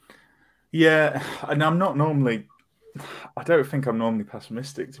 Yeah, and I don't think I'm normally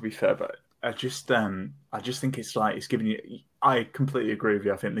pessimistic, to be fair, but I just think it's giving you. I completely agree with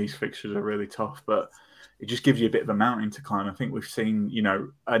you. I think these fixtures are really tough, but it just gives you a bit of a mountain to climb. I think we've seen,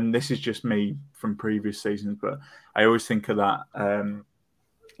 and this is just me from previous seasons, but I always think of that,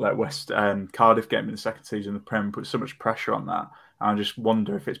 like Cardiff game in the second season, the Prem put so much pressure on that. And I just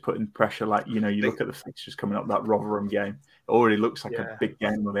wonder if it's putting pressure, like, you look at the fixtures coming up, that Rotherham game, it already looks like a big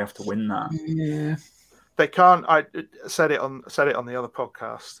game where they have to win that. Yeah. They can't. I said it on the other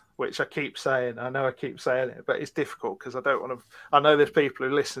podcast, which I keep saying. I know I keep saying it, but it's difficult because I don't want to. I know there's people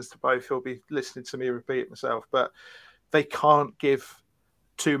who listens to both who'll be listening to me repeat myself, but they can't give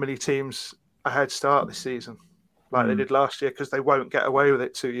too many teams a head start this season like they did last year, because they won't get away with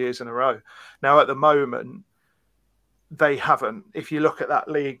it 2 years in a row. Now, at the moment, they haven't. If you look at that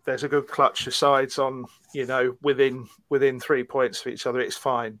league, there's a good clutch of sides on, within 3 points of each other. It's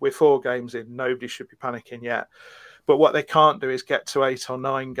fine. We're 4 games in. Nobody should be panicking yet. But what they can't do is get to 8 or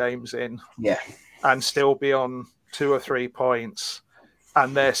 9 games in, and still be on 2 or 3 points,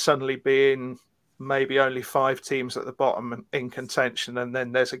 and they're suddenly being maybe only 5 teams at the bottom in contention, and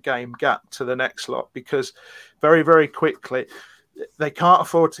then there's a game gap to the next lot, because very, very quickly they can't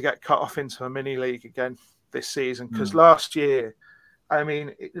afford to get cut off into a mini league again this season, because last year, I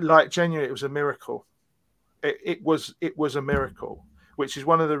mean, genuinely, it was a miracle. It was a miracle, which is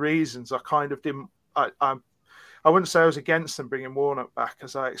one of the reasons I kind of didn't. I wouldn't say I was against them bringing Warnock back,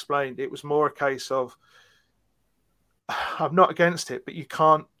 as I explained. It was more a case of, I'm not against it, but you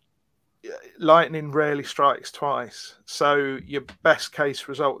can't. Lightning rarely strikes twice. So your best case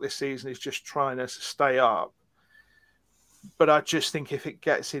result this season is just trying to stay up. But I just think if it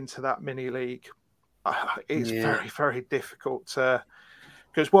gets into that mini league, it's very, very difficult to,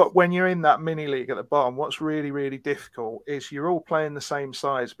 because when you're in that mini league at the bottom, what's really, really difficult is you're all playing the same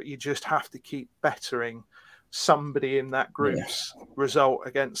sides, but you just have to keep bettering somebody in that group's result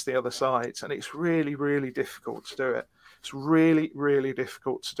against the other sides. And it's really, really difficult to do it. It's really, really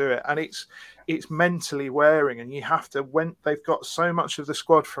difficult to do it. And it's mentally wearing, and you have to, when they've got so much of the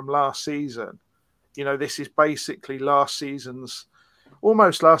squad from last season, this is basically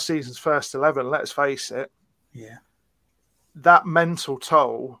almost last season's first 11, let's face it. Yeah. That mental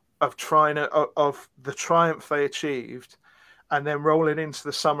toll of of the triumph they achieved, and then rolling into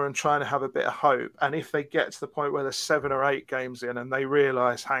the summer and trying to have a bit of hope. And if they get to the point where there's 7 or 8 games in and they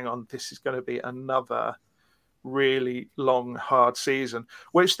realise, hang on, this is going to be another really long, hard season,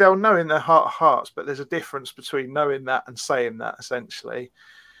 which they'll know in their heart of hearts, but there's a difference between knowing that and saying that, essentially.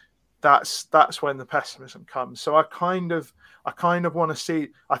 That's when the pessimism comes. So I kind of want to see.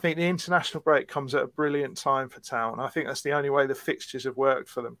 I think the international break comes at a brilliant time for Town. I think that's the only way the fixtures have worked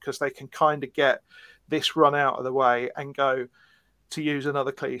for them, because they can kind of get this run out of the way and go, to use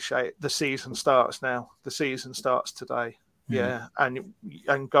another cliche, the season starts now. The season starts today. Yeah,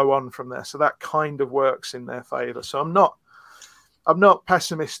 and go on from there. So that kind of works in their favour. So I'm not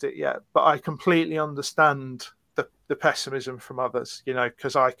pessimistic yet, but I completely understand the pessimism from others,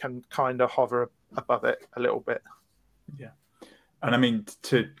 because I can kind of hover above it a little bit. Yeah, and I mean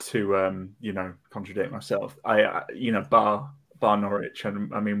to contradict myself, I bar Norwich,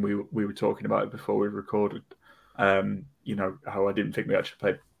 and I mean we were talking about it before we recorded. How I didn't think we actually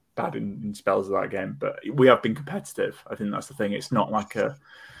played bad in spells of that game, but we have been competitive. I think that's the thing. It's not like a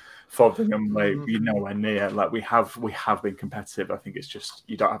Fotheringham way, nowhere near. Like we have been competitive. I think it's just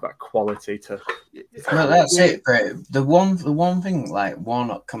you don't have that quality to. No, that's it. Right. The one thing, like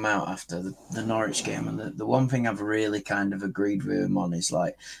Warnock come out after the Norwich game, and the one thing I've really kind of agreed with him on is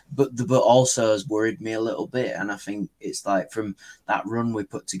like, but also has worried me a little bit, and I think it's like from that run we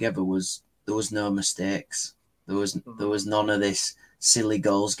put together there was no mistakes. There was none of this silly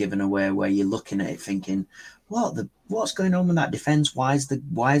goals given away where you're looking at it thinking, what's going on with that defence? Why is there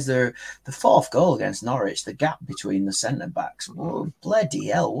the 4th goal against Norwich, the gap between the centre backs? Oh, bloody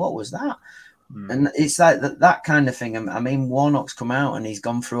hell, what was that? And it's like that kind of thing. I mean, Warnock's come out and he's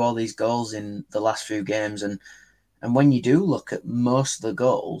gone through all these goals in the last few games, and when you do look at most of the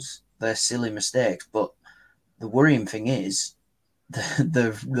goals, they're silly mistakes. But the worrying thing is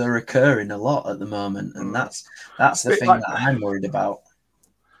they're recurring a lot at the moment, and that's the thing that I'm worried about.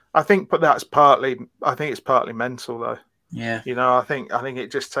 I think, but I think it's partly mental though. Yeah, I think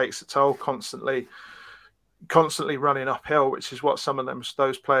it just takes a toll constantly running uphill, which is what some of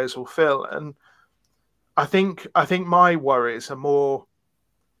those players will feel. And I think my worries are more.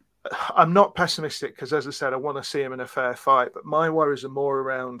 I'm not pessimistic because, as I said, I want to see him in a fair fight. But my worries are more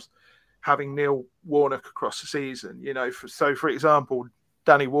around having Neil Warnock across the season. For example,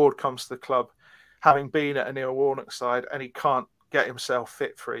 Danny Ward comes to the club having been at a Neil Warnock side, and he can't get himself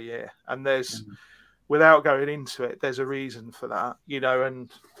fit for a year. And without going into it, there's a reason for that,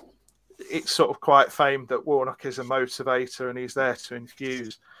 and it's sort of quite famed that Warnock is a motivator and he's there to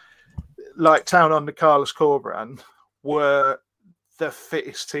infuse. Like Town under Carlos Corberán were the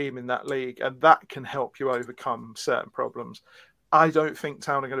fittest team in that league, and that can help you overcome certain problems. I don't think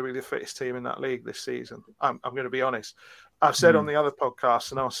Town are going to be the fittest team in that league this season. I'm going to be honest. I've said on the other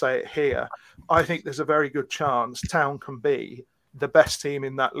podcasts, and I'll say it here, I think there's a very good chance Town can be the best team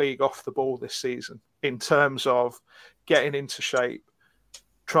in that league off the ball this season in terms of getting into shape,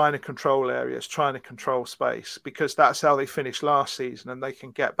 trying to control areas, trying to control space, because that's how they finished last season and they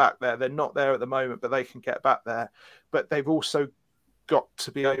can get back there. They're not there at the moment, but they can get back there. But they've also got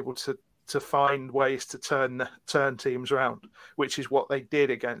to be able to find ways to turn teams around, which is what they did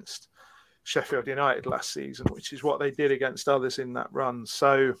against Sheffield United last season, which is what they did against others in that run.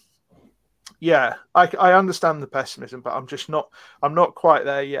 So, yeah, I understand the pessimism, but I'm not quite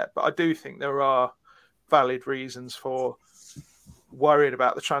there yet. But I do think there are valid reasons for worried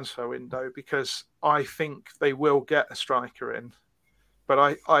about the transfer window, because I think they will get a striker in,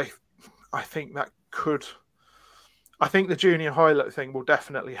 but I think that could. I think the Junior Hoylett thing will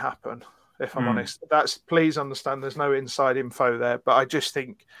definitely happen. If I'm honest, please understand there's no inside info there, but I just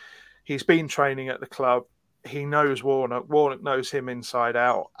think he's been training at the club. He knows Warnock. Warnock knows him inside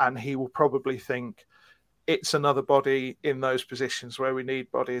out, and he will probably think it's another body in those positions where we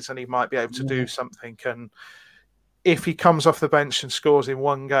need bodies, and he might be able to do something. And if he comes off the bench and scores in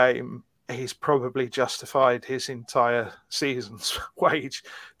one game, he's probably justified his entire season's wage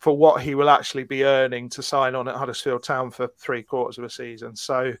for what he will actually be earning to sign on at Huddersfield Town for 3/4 of a season.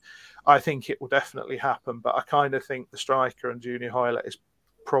 So I think it will definitely happen, but I kind of think the striker and Junior Hoylett is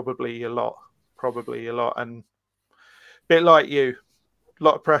probably a lot. And a bit like you, a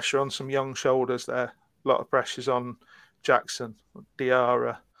lot of pressure on some young shoulders there. A lot of pressures on Jackson,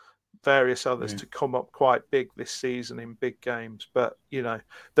 Diarra, various others to come up quite big this season in big games. But,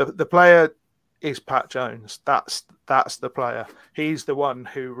 the player is Pat Jones. That's the player. He's the one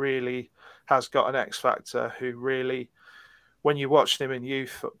who really has got an X factor, who really, when you watch him in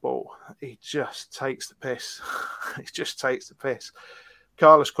youth football, he just takes the piss. He just takes the piss.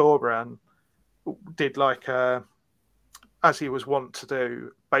 Carlos Corberán did as he was wont to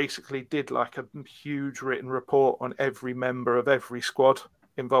do, basically did like a huge written report on every member of every squad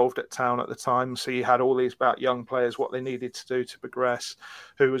involved at Town at the time. So you had all these about young players, what they needed to do to progress,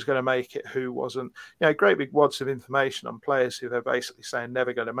 who was going to make it, who wasn't. Great big wads of information on players who they're basically saying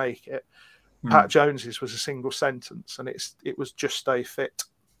never going to make it. Pat Jones's was a single sentence, and it was just stay fit.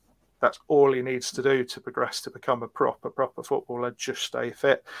 That's all he needs to do to progress to become a proper footballer. Just stay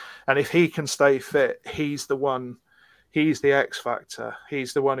fit. And if he can stay fit, he's the one. He's the X factor.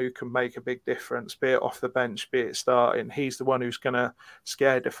 He's the one who can make a big difference, be it off the bench, be it starting. He's the one who's going to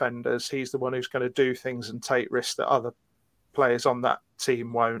scare defenders. He's the one who's going to do things and take risks that other players on that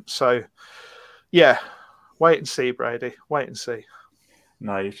team won't. So, yeah, wait and see, Brady. Wait and see.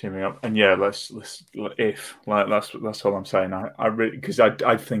 No, you're cheering me up, and yeah, that's all I'm saying. I really, because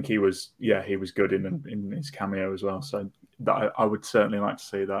I think he was good in his cameo as well. So I would certainly like to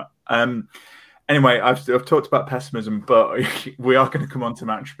see that. Anyway, I've talked about pessimism, but we are going to come on to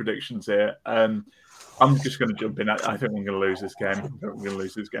match predictions here. I'm just going to jump in. I think we're going to lose this game. We're going to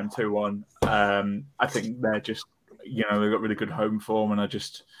lose this game 2-1. I think they're just, they've got really good home form, and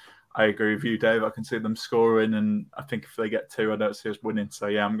I agree with you, Dave. I can see them scoring, and I think if they get 2, I don't see us winning. So,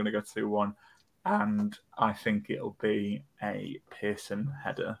 yeah, I'm going to go 2-1. And I think it'll be a Pearson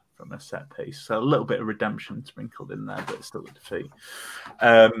header from a set piece. So a little bit of redemption sprinkled in there, but it's still a defeat.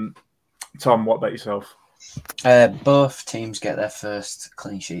 Tom, what about yourself? Both teams get their first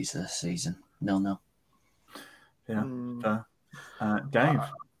clean sheets of the season. 0-0. Yeah. Dave?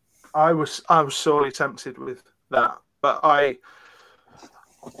 I was sorely tempted with that, but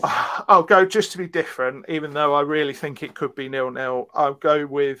I'll go, just to be different, even though I really think it could be 0-0. I'll go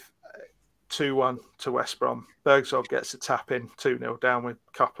with 2-1 to West Brom. Bergzog gets a tap in, 2-0 down with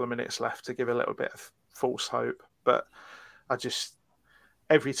a couple of minutes left to give a little bit of false hope. But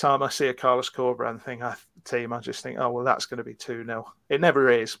every time I see a Carlos Corberán team, I just think, oh, well, that's going to be 2-0. It never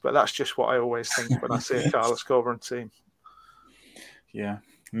is, but that's just what I always think when I see a Carlos Corberán team. Yeah.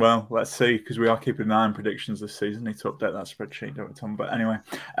 Well, let's see, because we are keeping an eye on predictions this season. Need to update that spreadsheet, don't we, Tom? But anyway,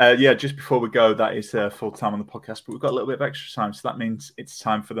 just before we go, that is full time on the podcast, but we've got a little bit of extra time, so that means it's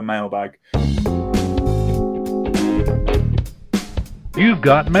time for the mailbag. You've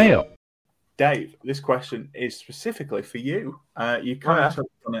got mail. Dave, this question is specifically for you. You kind of touched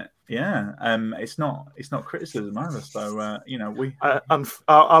on it. Yeah. It's not criticism either. So,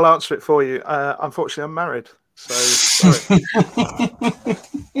 I'll answer it for you. Unfortunately, I'm married. So sorry.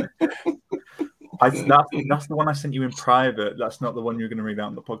 That's the one I sent you in private. That's not the one you're going to read out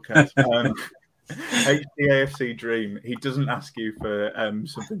on the podcast. HDAFC Dream. He doesn't ask you for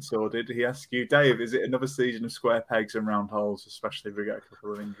something sordid. He asks you, Dave, is it another season of square pegs and round holes, especially if we get a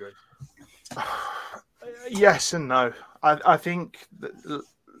couple of injuries? Yes and no. I think that,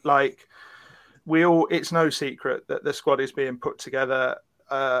 like, it's no secret that the squad is being put together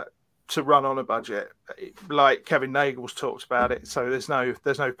to run on a budget. Like Kevin Nagel's talked about it, so there's no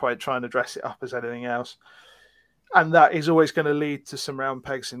point trying to dress it up as anything else. And that is always going to lead to some round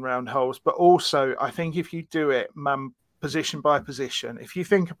pegs and round holes. But also, I think if you do it position by position, if you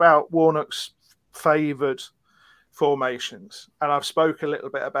think about Warnock's favoured formations, and I've spoke a little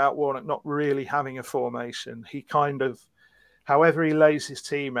bit about Warnock not really having a formation. He kind of, however he lays his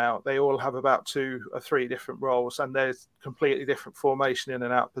team out, they all have about 2 or 3 different roles, and there's completely different formation in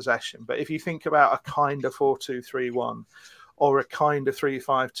and out possession. But if you think about a kind of 4-2-3-1, or a kind of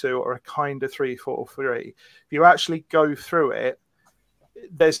 3-5-2, or a kind of 3-4-3, if you actually go through it,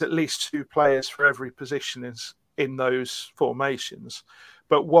 there's at least 2 players for every position in those formations.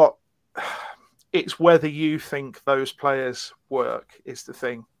 But it's whether you think those players work is the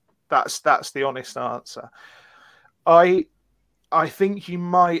thing. That's the honest answer. I think you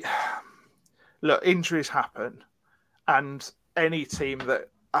might look. Injuries happen, and any team that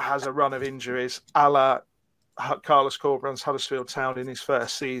has a run of injuries, a la Carlos Corberán's Huddersfield Town in his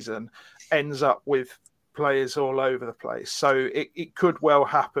first season, ends up with players all over the place. So it could well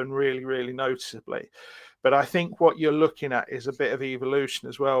happen really, really noticeably. But I think what you're looking at is a bit of evolution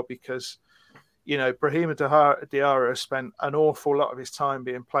as well, because, you know, Brahima Diarra has spent an awful lot of his time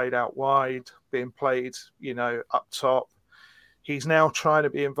being played out wide, being played, you know, up top. He's now trying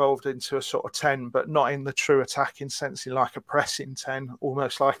to be involved into a sort of 10, but not in the true attacking sense, in like a pressing 10,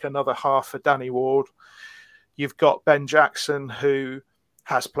 almost like another half for Danny Ward. You've got Ben Jackson, who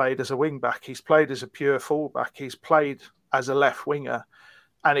has played as a wing-back. He's played as a pure full-back. He's played as a left winger.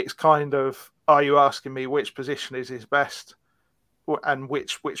 And it's kind of, are you asking me which position is his best? And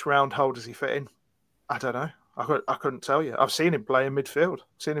which round hole does he fit in? I don't know. I couldn't tell you. I've seen him play in midfield.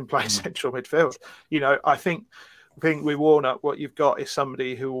 Seen him play central midfield. You know, I think with Warnock, what you've got is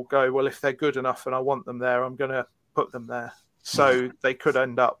somebody who will go, well, if they're good enough and I want them there, I'm going to put them there. So they could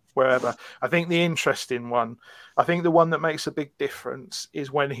end up wherever. I think the interesting one, I think the one that makes a big difference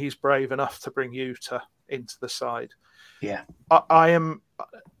is when he's brave enough to bring Yuta into the side. Yeah. I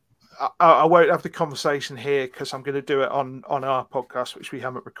won't have the conversation here because I'm going to do it on our podcast, which we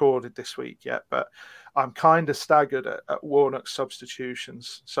haven't recorded this week yet. But I'm kind of staggered at Warnock's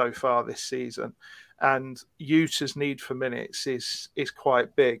substitutions so far this season. And Yuta's need for minutes is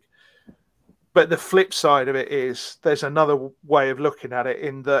quite big. But the flip side of it is there's another way of looking at it,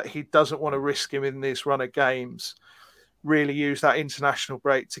 in that he doesn't want to risk him in this run of games, really use that international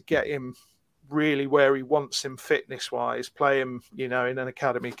break to get him really where he wants him fitness-wise, play him, you know, in an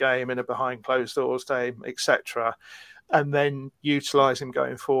academy game, in a behind-closed-doors game, etc., and then utilise him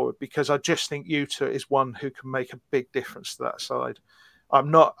going forward, because I just think Yuta is one who can make a big difference to that side.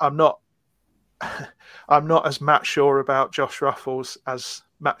 I'm not as Matt Shaw about Josh Ruffles as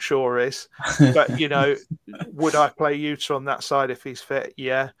Matt Shaw is, but, you know, would I play Yuta on that side if he's fit?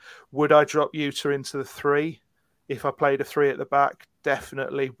 Yeah. Would I drop Yuta into the 3 if I played a 3 at the back?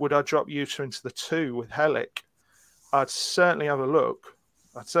 Definitely. Would I drop Yuta into the 2 with Helik? I'd certainly have a look.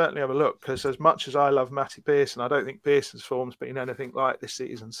 Because as much as I love Matty Pearson, I don't think Pearson's form's been anything like this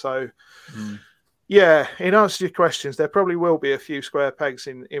season. So, yeah, in answer to your questions, there probably will be a few square pegs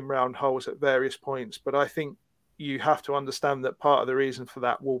in round holes at various points, but I think you have to understand that part of the reason for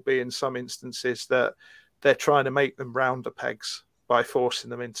that will be, in some instances, that they're trying to make them rounder pegs by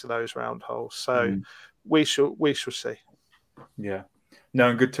forcing them into those round holes. So we shall see. Yeah. No,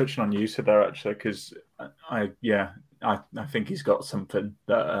 and good touching on Yuta there, actually, because I think he's got something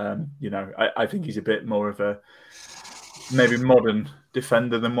that, you know, I think he's a bit more of a maybe modern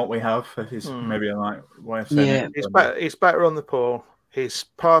defender than what we have. Is maybe a like way of saying it. It's better on the ball. His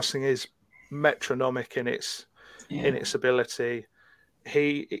passing is metronomic in its ability.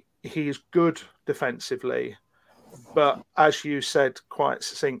 he is good defensively, but as you said quite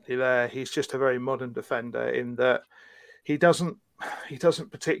succinctly there, he's just a very modern defender in that he doesn't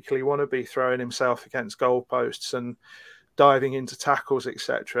particularly want to be throwing himself against goalposts and diving into tackles,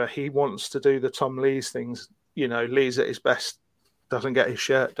 etc. He wants to do the Tom Lees things. Lees at his best doesn't get his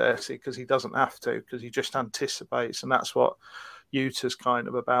shirt dirty because he doesn't have to, because he just anticipates, and that's what Utah's kind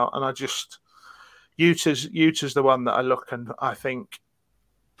of about. And Utah's the one that I look and I think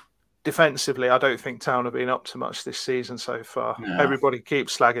defensively, I don't think Town have been up to much this season so far. No. Everybody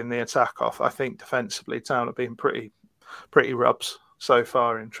keeps slagging the attack off. I think defensively, Town have been pretty rubs so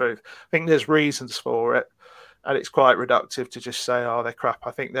far, in truth. I think there's reasons for it, and it's quite reductive to just say, oh, they're crap.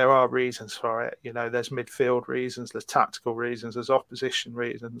 I think there are reasons for it. There's midfield reasons, there's tactical reasons, there's opposition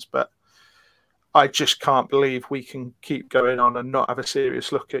reasons, but I just can't believe we can keep going on and not have a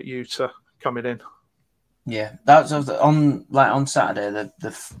serious look at Utah coming in. Yeah, that's on Saturday.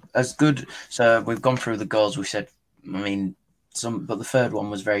 The as good. So we've gone through the goals. We said, but the third one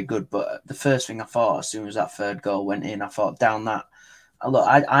was very good. But the first thing I thought, as soon as that third goal went in, I thought down that. Look,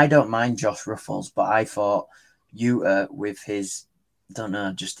 I don't mind Josh Ruffles, but I thought Utah with his,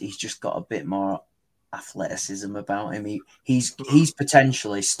 he's just got a bit more athleticism about him. He's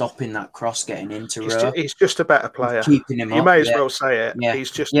potentially stopping that cross getting into row. He's just a better player. Keeping him you up, may as well say it. Yeah.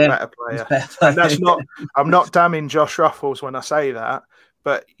 He's just a better player. And that's not. I'm not damning Josh Ruffles when I say that,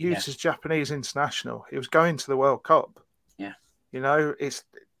 but Utah's Japanese international. He was going to the World Cup. Yeah. It's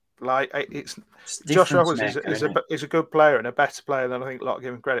like Josh Ruffles is a good player and a better player than I think a lot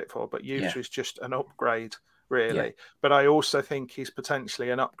give him credit for. But Utah is just an upgrade, really. Yeah. But I also think he's potentially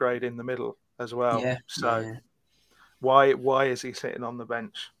an upgrade in the middle as well. Yeah. So why is he sitting on the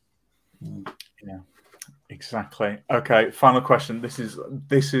bench? Yeah, exactly. Okay, final question. This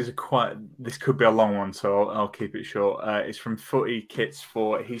could be a long one, so I'll keep it short. It's from Footy Kits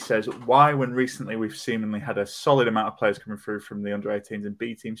 4. He says, why, when recently we've seemingly had a solid amount of players coming through from the under-18s and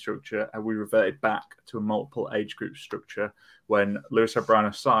B team structure, have we reverted back to a multiple age group structure when Lewis O'Brien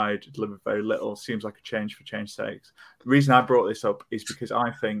aside delivered very little? Seems like a change for change's sake. The reason I brought this up is because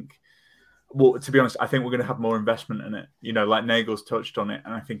I think, well, to be honest, I think we're going to have more investment in it. Like Nagel's touched on it,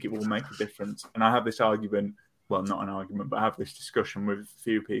 and I think it will make a difference. And I have this argument, well, not an argument, but I have this discussion with a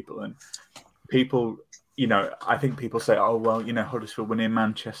few people. And people, I think people say, oh, well, Huddersfield winning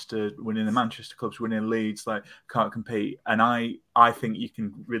Manchester, winning the Manchester clubs, winning Leeds, like, can't compete. And I think you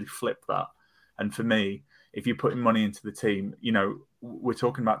can really flip that. And for me, if you're putting money into the team, we're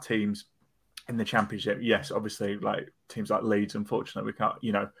talking about teams in the Championship. Yes, obviously, like teams like Leeds, unfortunately, we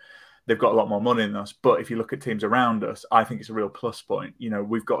can't, they've got a lot more money than us. But if you look at teams around us, I think it's a real plus point.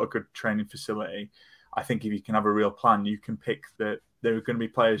 We've got a good training facility. I think if you can have a real plan, you can pick that there are going to be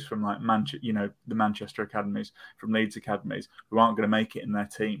players from like the Manchester academies, from Leeds academies, who aren't going to make it in their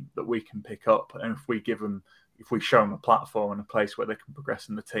team that we can pick up. And if we show them a platform and a place where they can progress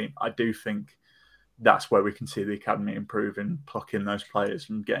in the team, I do think that's where we can see the academy improving, plucking those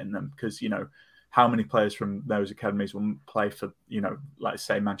players and getting them. Because, how many players from those academies will play for, like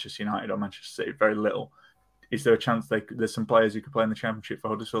say Manchester United or Manchester City? Very little. Is there a chance there's some players who could play in the Championship for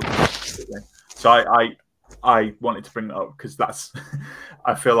Huddersfield? So I wanted to bring that up because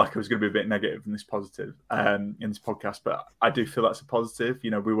I feel like I was going to be a bit negative in this positive in this podcast, but I do feel that's a positive.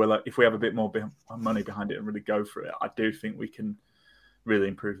 We were like, if we have a bit more money behind it and really go for it, I do think we can really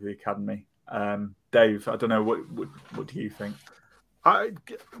improve the academy. Dave, I don't know, what do you think? I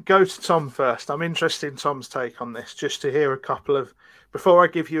go to Tom first. I'm interested in Tom's take on this, just to hear a couple of, before I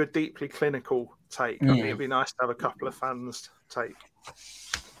give you a deeply clinical take. I think it'd be nice to have a couple of fans' take.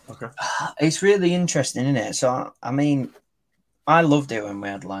 Okay. It's really interesting, isn't it? So, I loved it when we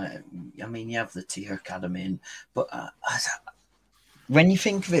had you have the tier academy, but when you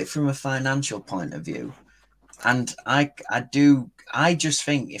think of it from a financial point of view, and I just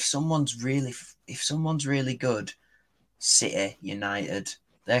think if someone's really good, City, United,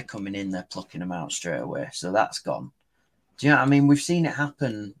 they're coming in, they're plucking them out straight away. So that's gone. Do you know what I mean? We've seen it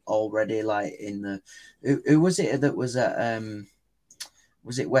happen already, like in the... Who was it that was at...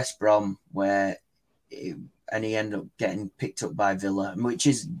 was it West Brom where... and he ended up getting picked up by Villa, which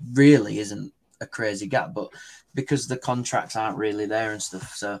really isn't a crazy gap, but because the contracts aren't really there and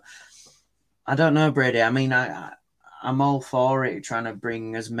stuff. So I don't know, Brady. I'm all for it, trying to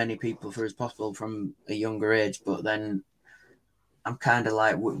bring as many people through as possible from a younger age, but then I'm kind of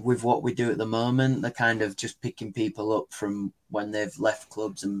like, with what we do at the moment, they're kind of just picking people up from when they've left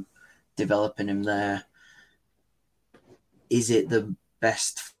clubs and developing them there. Is it the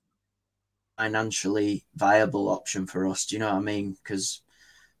best financially viable option for us? Do you know what I mean? Because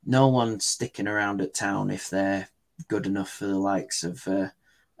no one's sticking around at Town if they're good enough for the likes of a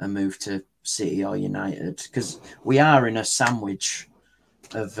move to City or United, because we are in a sandwich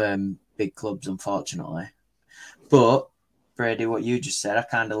of big clubs, unfortunately. But Brady, what you just said, I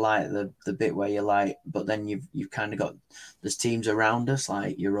kind of like the bit where you're like, but then you've kind of got, there's teams around us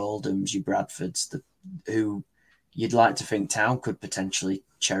like your Oldhams, your Bradfords, who you'd like to think Town could potentially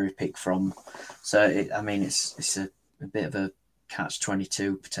cherry pick from. So it's a bit of a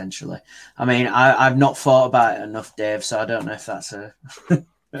catch-22 potentially. I mean, I've not thought about it enough, Dave, so I don't know if that's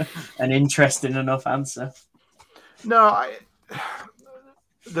an interesting enough answer. No,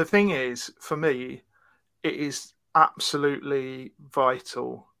 the thing is, for me, it is absolutely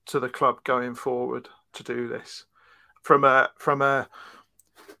vital to the club going forward to do this. From a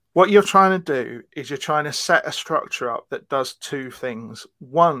what you're trying to do is you're trying to set a structure up that does two things.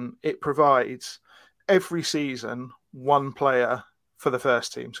 One, it provides every season one player for the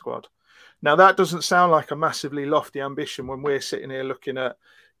first team squad. Now, that doesn't sound like a massively lofty ambition when we're sitting here looking at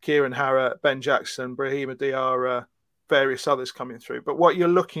Kieran Harrott, Ben Jackson, Brahima Diarra, various others coming through. But what you're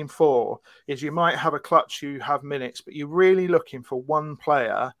looking for is you might have a clutch, you have minutes, but you're really looking for one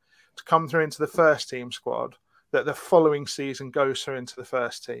player to come through into the first team squad that the following season goes through into the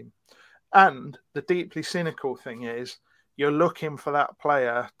first team. And the deeply cynical thing is you're looking for that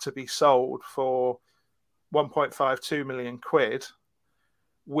player to be sold for 1.52 million quid,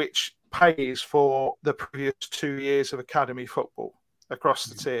 which pays for the previous 2 years of academy football across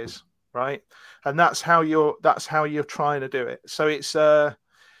the tiers, right? And that's how you're trying to do it. So it's an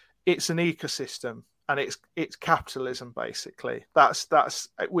ecosystem, and it's capitalism basically. That's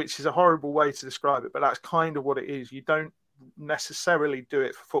which is a horrible way to describe it, but that's kind of what it is. You don't necessarily do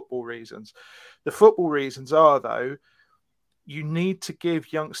it for football reasons. The football reasons are, though, you need to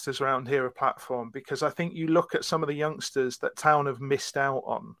give youngsters around here a platform, because I think you look at some of the youngsters that Town have missed out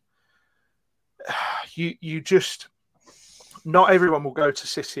on. You just, not everyone will go to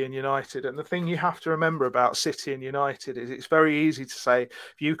City and United. And the thing you have to remember about City and United is it's very easy to say,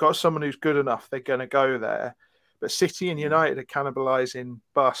 if you've got someone who's good enough, they're going to go there. But City and United are cannibalising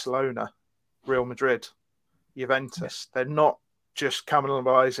Barcelona, Real Madrid, Juventus. They're not just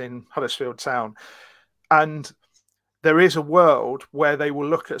cannibalising Huddersfield Town. And there is a world where they will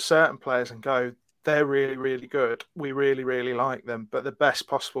look at certain players and go, they're really, really good. We really, really like them. But the best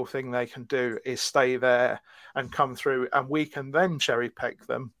possible thing they can do is stay there and come through. And we can then cherry pick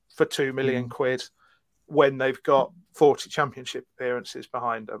them for 2 million quid when they've got 40 championship appearances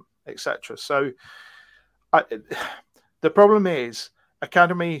behind them, etc. So the problem is,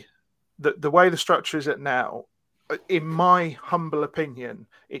 academy, the way the structure is at now, in my humble opinion,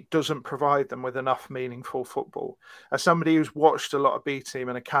 it doesn't provide them with enough meaningful football. As somebody who's watched a lot of B team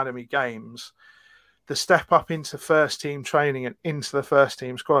and academy games, the step up into first team training and into the first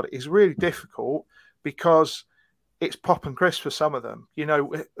team squad is really difficult, because it's pop and crisp for some of them. You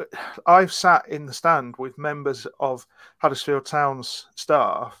know, I've sat in the stand with members of Huddersfield Town's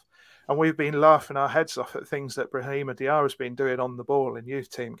staff, and we've been laughing our heads off at things that Brahima Diarra has been doing on the ball in youth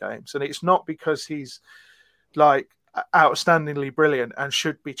team games. And it's not because he's like outstandingly brilliant and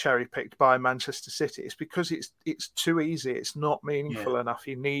should be cherry picked by Manchester City. It's because it's too easy. It's not meaningful enough.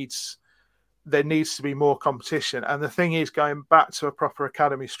 There needs to be more competition. And the thing is, going back to a proper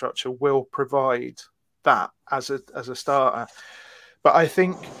academy structure will provide that as a starter. But I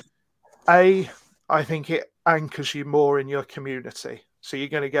think it anchors you more in your community. So you're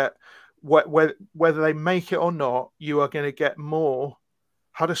going to get, whether they make it or not, you are going to get more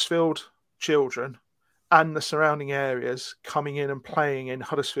Huddersfield children and the surrounding areas coming in and playing in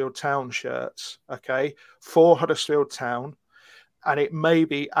Huddersfield Town shirts, okay, for Huddersfield Town. And it may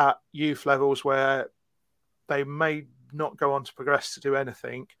be at youth levels where they may not go on to progress to do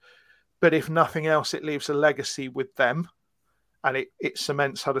anything. But if nothing else, it leaves a legacy with them, and it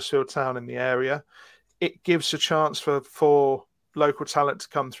cements Huddersfield Town in the area. It gives a chance for local talent to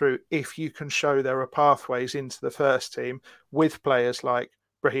come through if you can show there are pathways into the first team with players like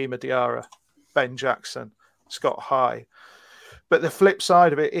Brahima Diarra, Ben Jackson, Scott High. But the flip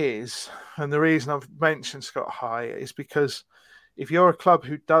side of it is, and the reason I've mentioned Scott High is because if you're a club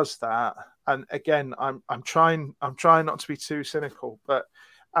who does that, and again, I'm trying not to be too cynical, but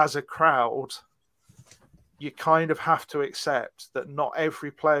as a crowd, you kind of have to accept that not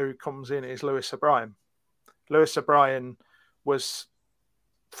every player who comes in is Lewis O'Brien. Lewis O'Brien was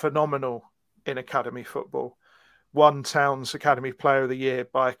phenomenal in academy football. Won Town's Academy Player of the Year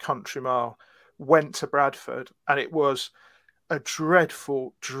by a country mile. Went to Bradford, and it was a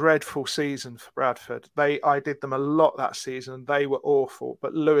dreadful, dreadful season for Bradford. I did them a lot that season. They were awful,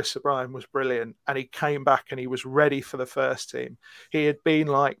 but Lewis O'Brien was brilliant, and he came back and he was ready for the first team. He had been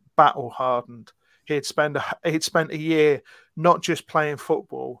like battle hardened. he'd spent a year not just playing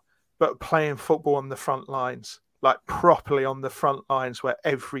football, but playing football on the front lines, like properly on the front lines where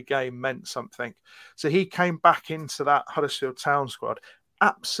every game meant something. So he came back into that Huddersfield Town squad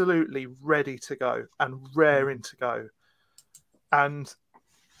absolutely ready to go and raring to go. And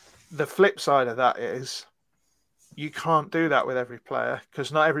the flip side of that is you can't do that with every player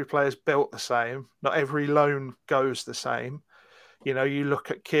because not every player is built the same. Not every loan goes the same. You know, you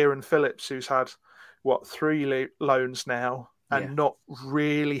look at Kieran Phillips, who's had, 3 loans now and not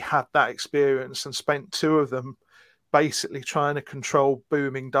really had that experience and spent 2 of them basically trying to control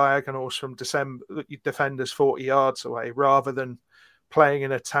booming diagonals from defenders 40 yards away rather than playing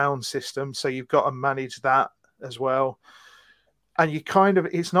in a town system. So you've got to manage that as well. And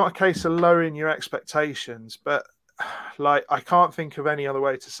it's not a case of lowering your expectations, but like, I can't think of any other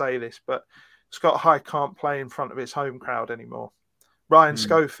way to say this, but Scott High can't play in front of his home crowd anymore. Ryan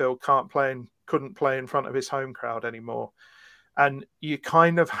Schofield couldn't play in front of his home crowd anymore. And you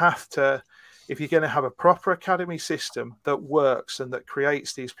kind of have to, if you're going to have a proper academy system that works and that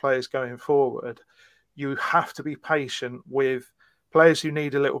creates these players going forward, you have to be patient with players who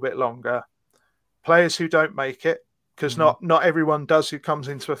need a little bit longer, players who don't make it, because not everyone does who comes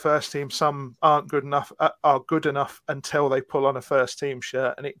into a first team. Some aren't good enough, are good enough until they pull on a first team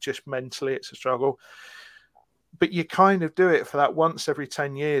shirt, and it just mentally it's a struggle. But you kind of do it for that once every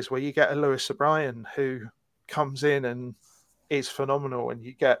 10 years where you get a Lewis O'Brien who comes in and is phenomenal, and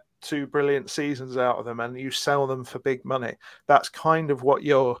you get 2 brilliant seasons out of them and you sell them for big money. That's kind of what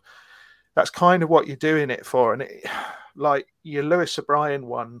you're doing it for. And like your Lewis O'Brien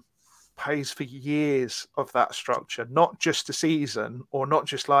one pays for years of that structure, not just a season or not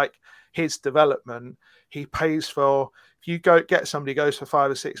just like his development. He pays for, if you get somebody who goes for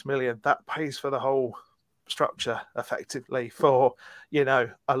 5 or 6 million, that pays for the whole structure effectively for, a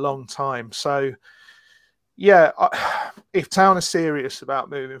long time. So yeah, if Town are serious about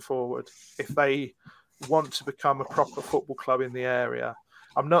moving forward, if they want to become a proper football club in the area,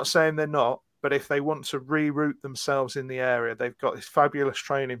 I'm not saying they're not, but if they want to reroute themselves in the area, they've got this fabulous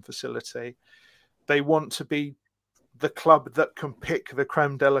training facility. They want to be the club that can pick the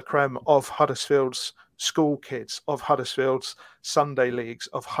creme de la creme of Huddersfield's school kids, of Huddersfield's Sunday leagues,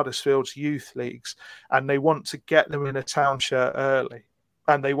 of Huddersfield's youth leagues, and they want to get them in a Town shirt early.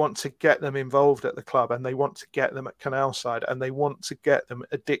 And they want to get them involved at the club, and they want to get them at Canalside, and they want to get them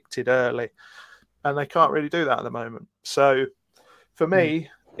addicted early. And they can't really do that at the moment. So for me,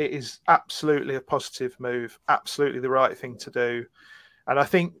 it is absolutely a positive move, absolutely the right thing to do. And I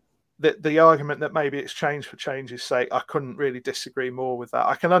think that the argument that maybe it's changed for change's sake, I couldn't really disagree more with that.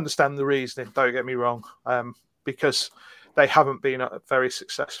 I can understand the reasoning, don't get me wrong, because they haven't been very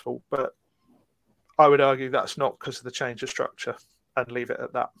successful. But I would argue that's not because of the change of structure, and leave it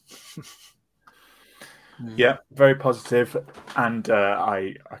at that. Yeah, very positive, and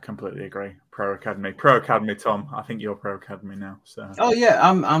I completely agree. Pro Academy, Tom. I think you're Pro Academy now. So. Oh yeah,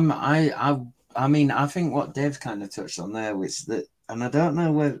 I mean, I think what Dave kind of touched on there was that, and I don't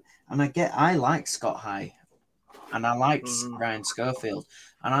know where, and I like Scott High, and I like Ryan Schofield,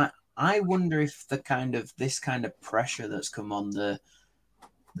 and I wonder if this kind of pressure that's come on the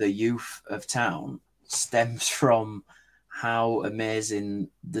youth of Town stems from how amazing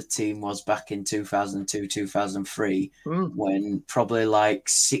the team was back in 2002, 2003, when probably like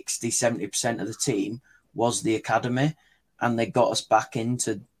 60-70% of the team was the academy, and they got us back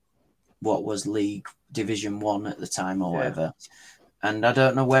into what was League Division 1 at the time or whatever. And I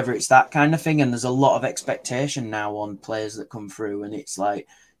don't know whether it's that kind of thing, and there's a lot of expectation now on players that come through, and it's like,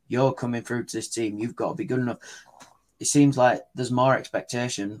 you're coming through to this team, you've got to be good enough. It seems like there's more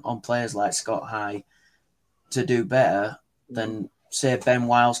expectation on players like Scott High to do better than, say, Ben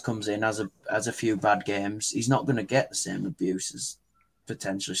Wiles comes in as a few bad games. He's not going to get the same abuse as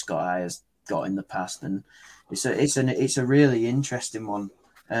potentially Scott High has got in the past, and it's a really interesting one.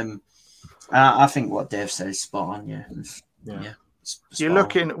 I think what Dave says is spot on. Yeah. You're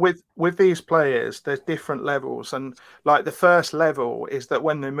looking with these players. There's different levels, and like the first level is that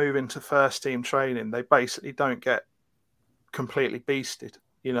when they move into first team training, they basically don't get completely beasted.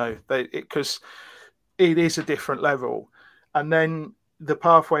 Because it is a different level. And then the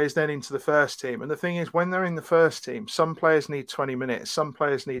pathway is then into the first team. And the thing is, when they're in the first team, some players need 20 minutes, some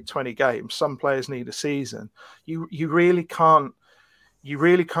players need 20 games, some players need a season. You really can't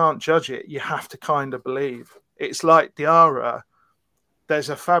judge it. You have to kind of believe. It's like Diarra. There's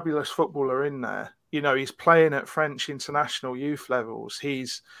a fabulous footballer in there. He's playing at French international youth levels.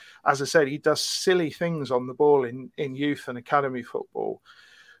 He's, as I said, he does silly things on the ball in youth and academy football.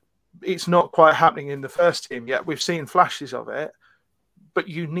 It's not quite happening in the first team yet. We've seen flashes of it, but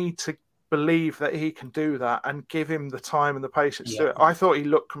you need to believe that he can do that and give him the time and the patience to do it. I thought he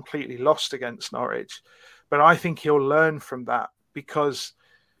looked completely lost against Norwich, but I think he'll learn from that, because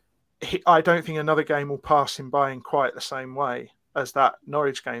I don't think another game will pass him by in quite the same way as that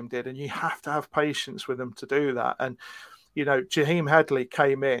Norwich game did. And you have to have patience with him to do that. And, you know, Jaheim Headley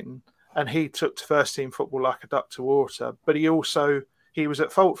came in and he took to first team football like a duck to water, but he was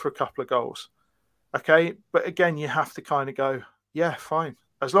at fault for a couple of goals. Okay. But again, you have to kind of go, yeah, fine.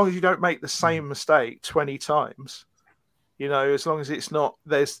 As long as you don't make the same mistake 20 times, you know, as long as it's not,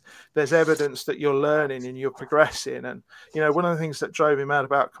 there's evidence that you're learning and you're progressing. And, you know, one of the things that drove him mad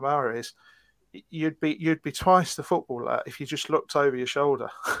about Kamara is you'd be twice the footballer if you just looked over your shoulder.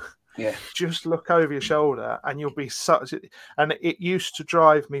 Yeah. Just look over your shoulder and you'll be such. And it used to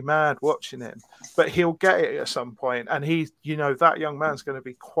drive me mad watching him, but he'll get it at some point. And you know, that young man's going to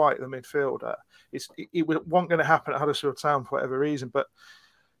be quite the midfielder. It wasn't going to happen at Huddersfield Town for whatever reason, but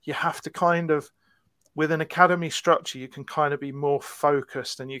you have to kind of, with an academy structure, you can kind of be more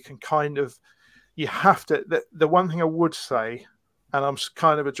focused, and you have to. The one thing I would say, and I'm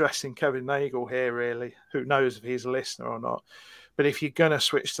kind of addressing Kevin Nagel here, really, who knows if he's a listener or not, but if you're going to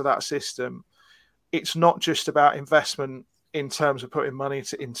switch to that system, it's not just about investment in terms of putting money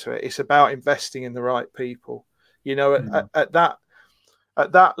into it. It's about investing in the right people. You know, at that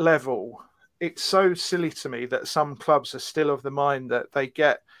level, it's so silly to me that some clubs are still of the mind that they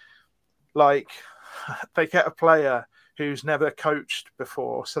get a player who's never coached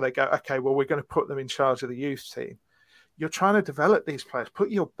before. So they go, okay, well, we're going to put them in charge of the youth team. You're trying to develop these players. Put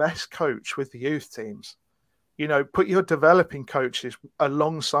your best coach with the youth teams. You know, put your developing coaches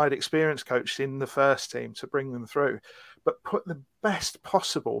alongside experienced coaches in the first team to bring them through. But put the best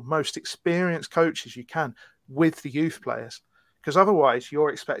possible, most experienced coaches you can with the youth players. Because otherwise you're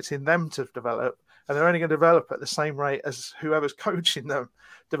expecting them to develop, and they're only going to develop at the same rate as whoever's coaching them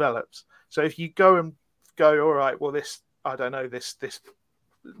develops. So if you go, all right, well, this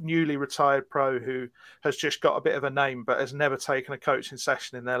newly retired pro who has just got a bit of a name but has never taken a coaching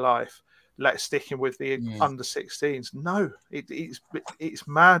session in their life, let's stick him with the under 16s. No, it's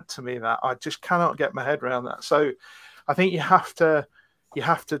mad to me that I just cannot get my head around that. So I think you have to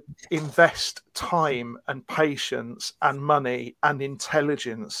invest time and patience and money and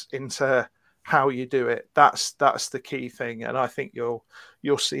intelligence into how you do it. That's the key thing, and I think you'll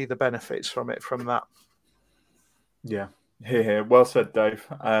see the benefits from that. Yeah, here. Well said, Dave.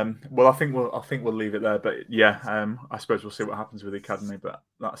 Well, I think we'll leave it there. But yeah, I suppose we'll see what happens with the academy. But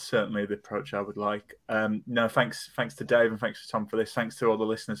that's certainly the approach I would like. No, thanks to Dave and thanks to Tom for this. Thanks to all the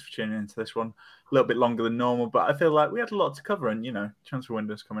listeners for tuning into this one. A little bit longer than normal, but I feel like we had a lot to cover, and you know, transfer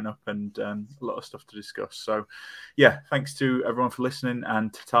window's coming up, and a lot of stuff to discuss. So, yeah, thanks to everyone for listening,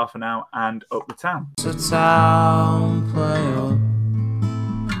 and ta-ta for now, and up the town. So town player,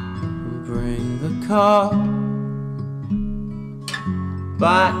 bring the car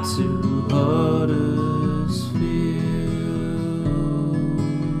back to Huddersfield.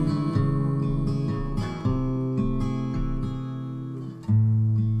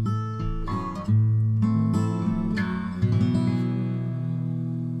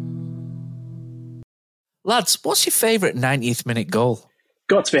 Lads, what's your favourite 90th minute goal?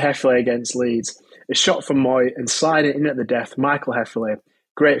 Got to be Heffley against Leeds. A shot from Moy and sliding in at the death, Michael Heffley.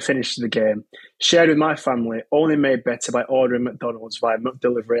 Great finish to the game. Shared with my family, only made better by ordering McDonald's via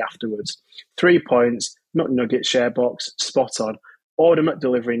McDelivery afterwards. 3 points, McNugget share box, spot on. Order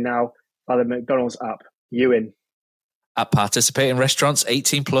McDelivery now via the McDonald's app. You in. At participating restaurants,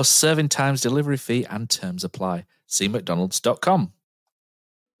 18 plus, serving times, delivery fee and terms apply. See mcdonalds.com.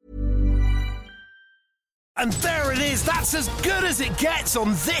 And there it is, that's as good as it gets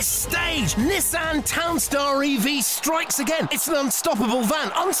on this stage. Nissan Townstar EV strikes again. It's an unstoppable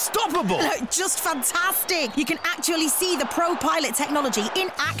van, unstoppable. Just fantastic. You can actually see the Pro Pilot technology in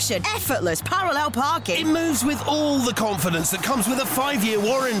action. Effortless parallel parking. It moves with all the confidence that comes with a 5-year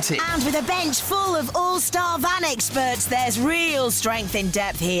warranty. And with a bench full of all-star van experts, there's real strength in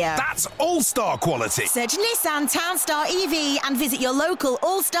depth here. That's all-star quality. Search Nissan Townstar EV and visit your local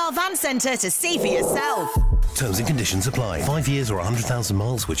all-star van centre to see for yourself. Terms and conditions apply. 5 years or 100,000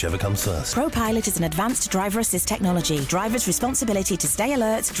 miles, whichever comes first. ProPilot is an advanced driver assist technology. Driver's responsibility to stay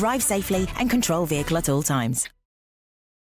alert, drive safely, and control vehicle at all times.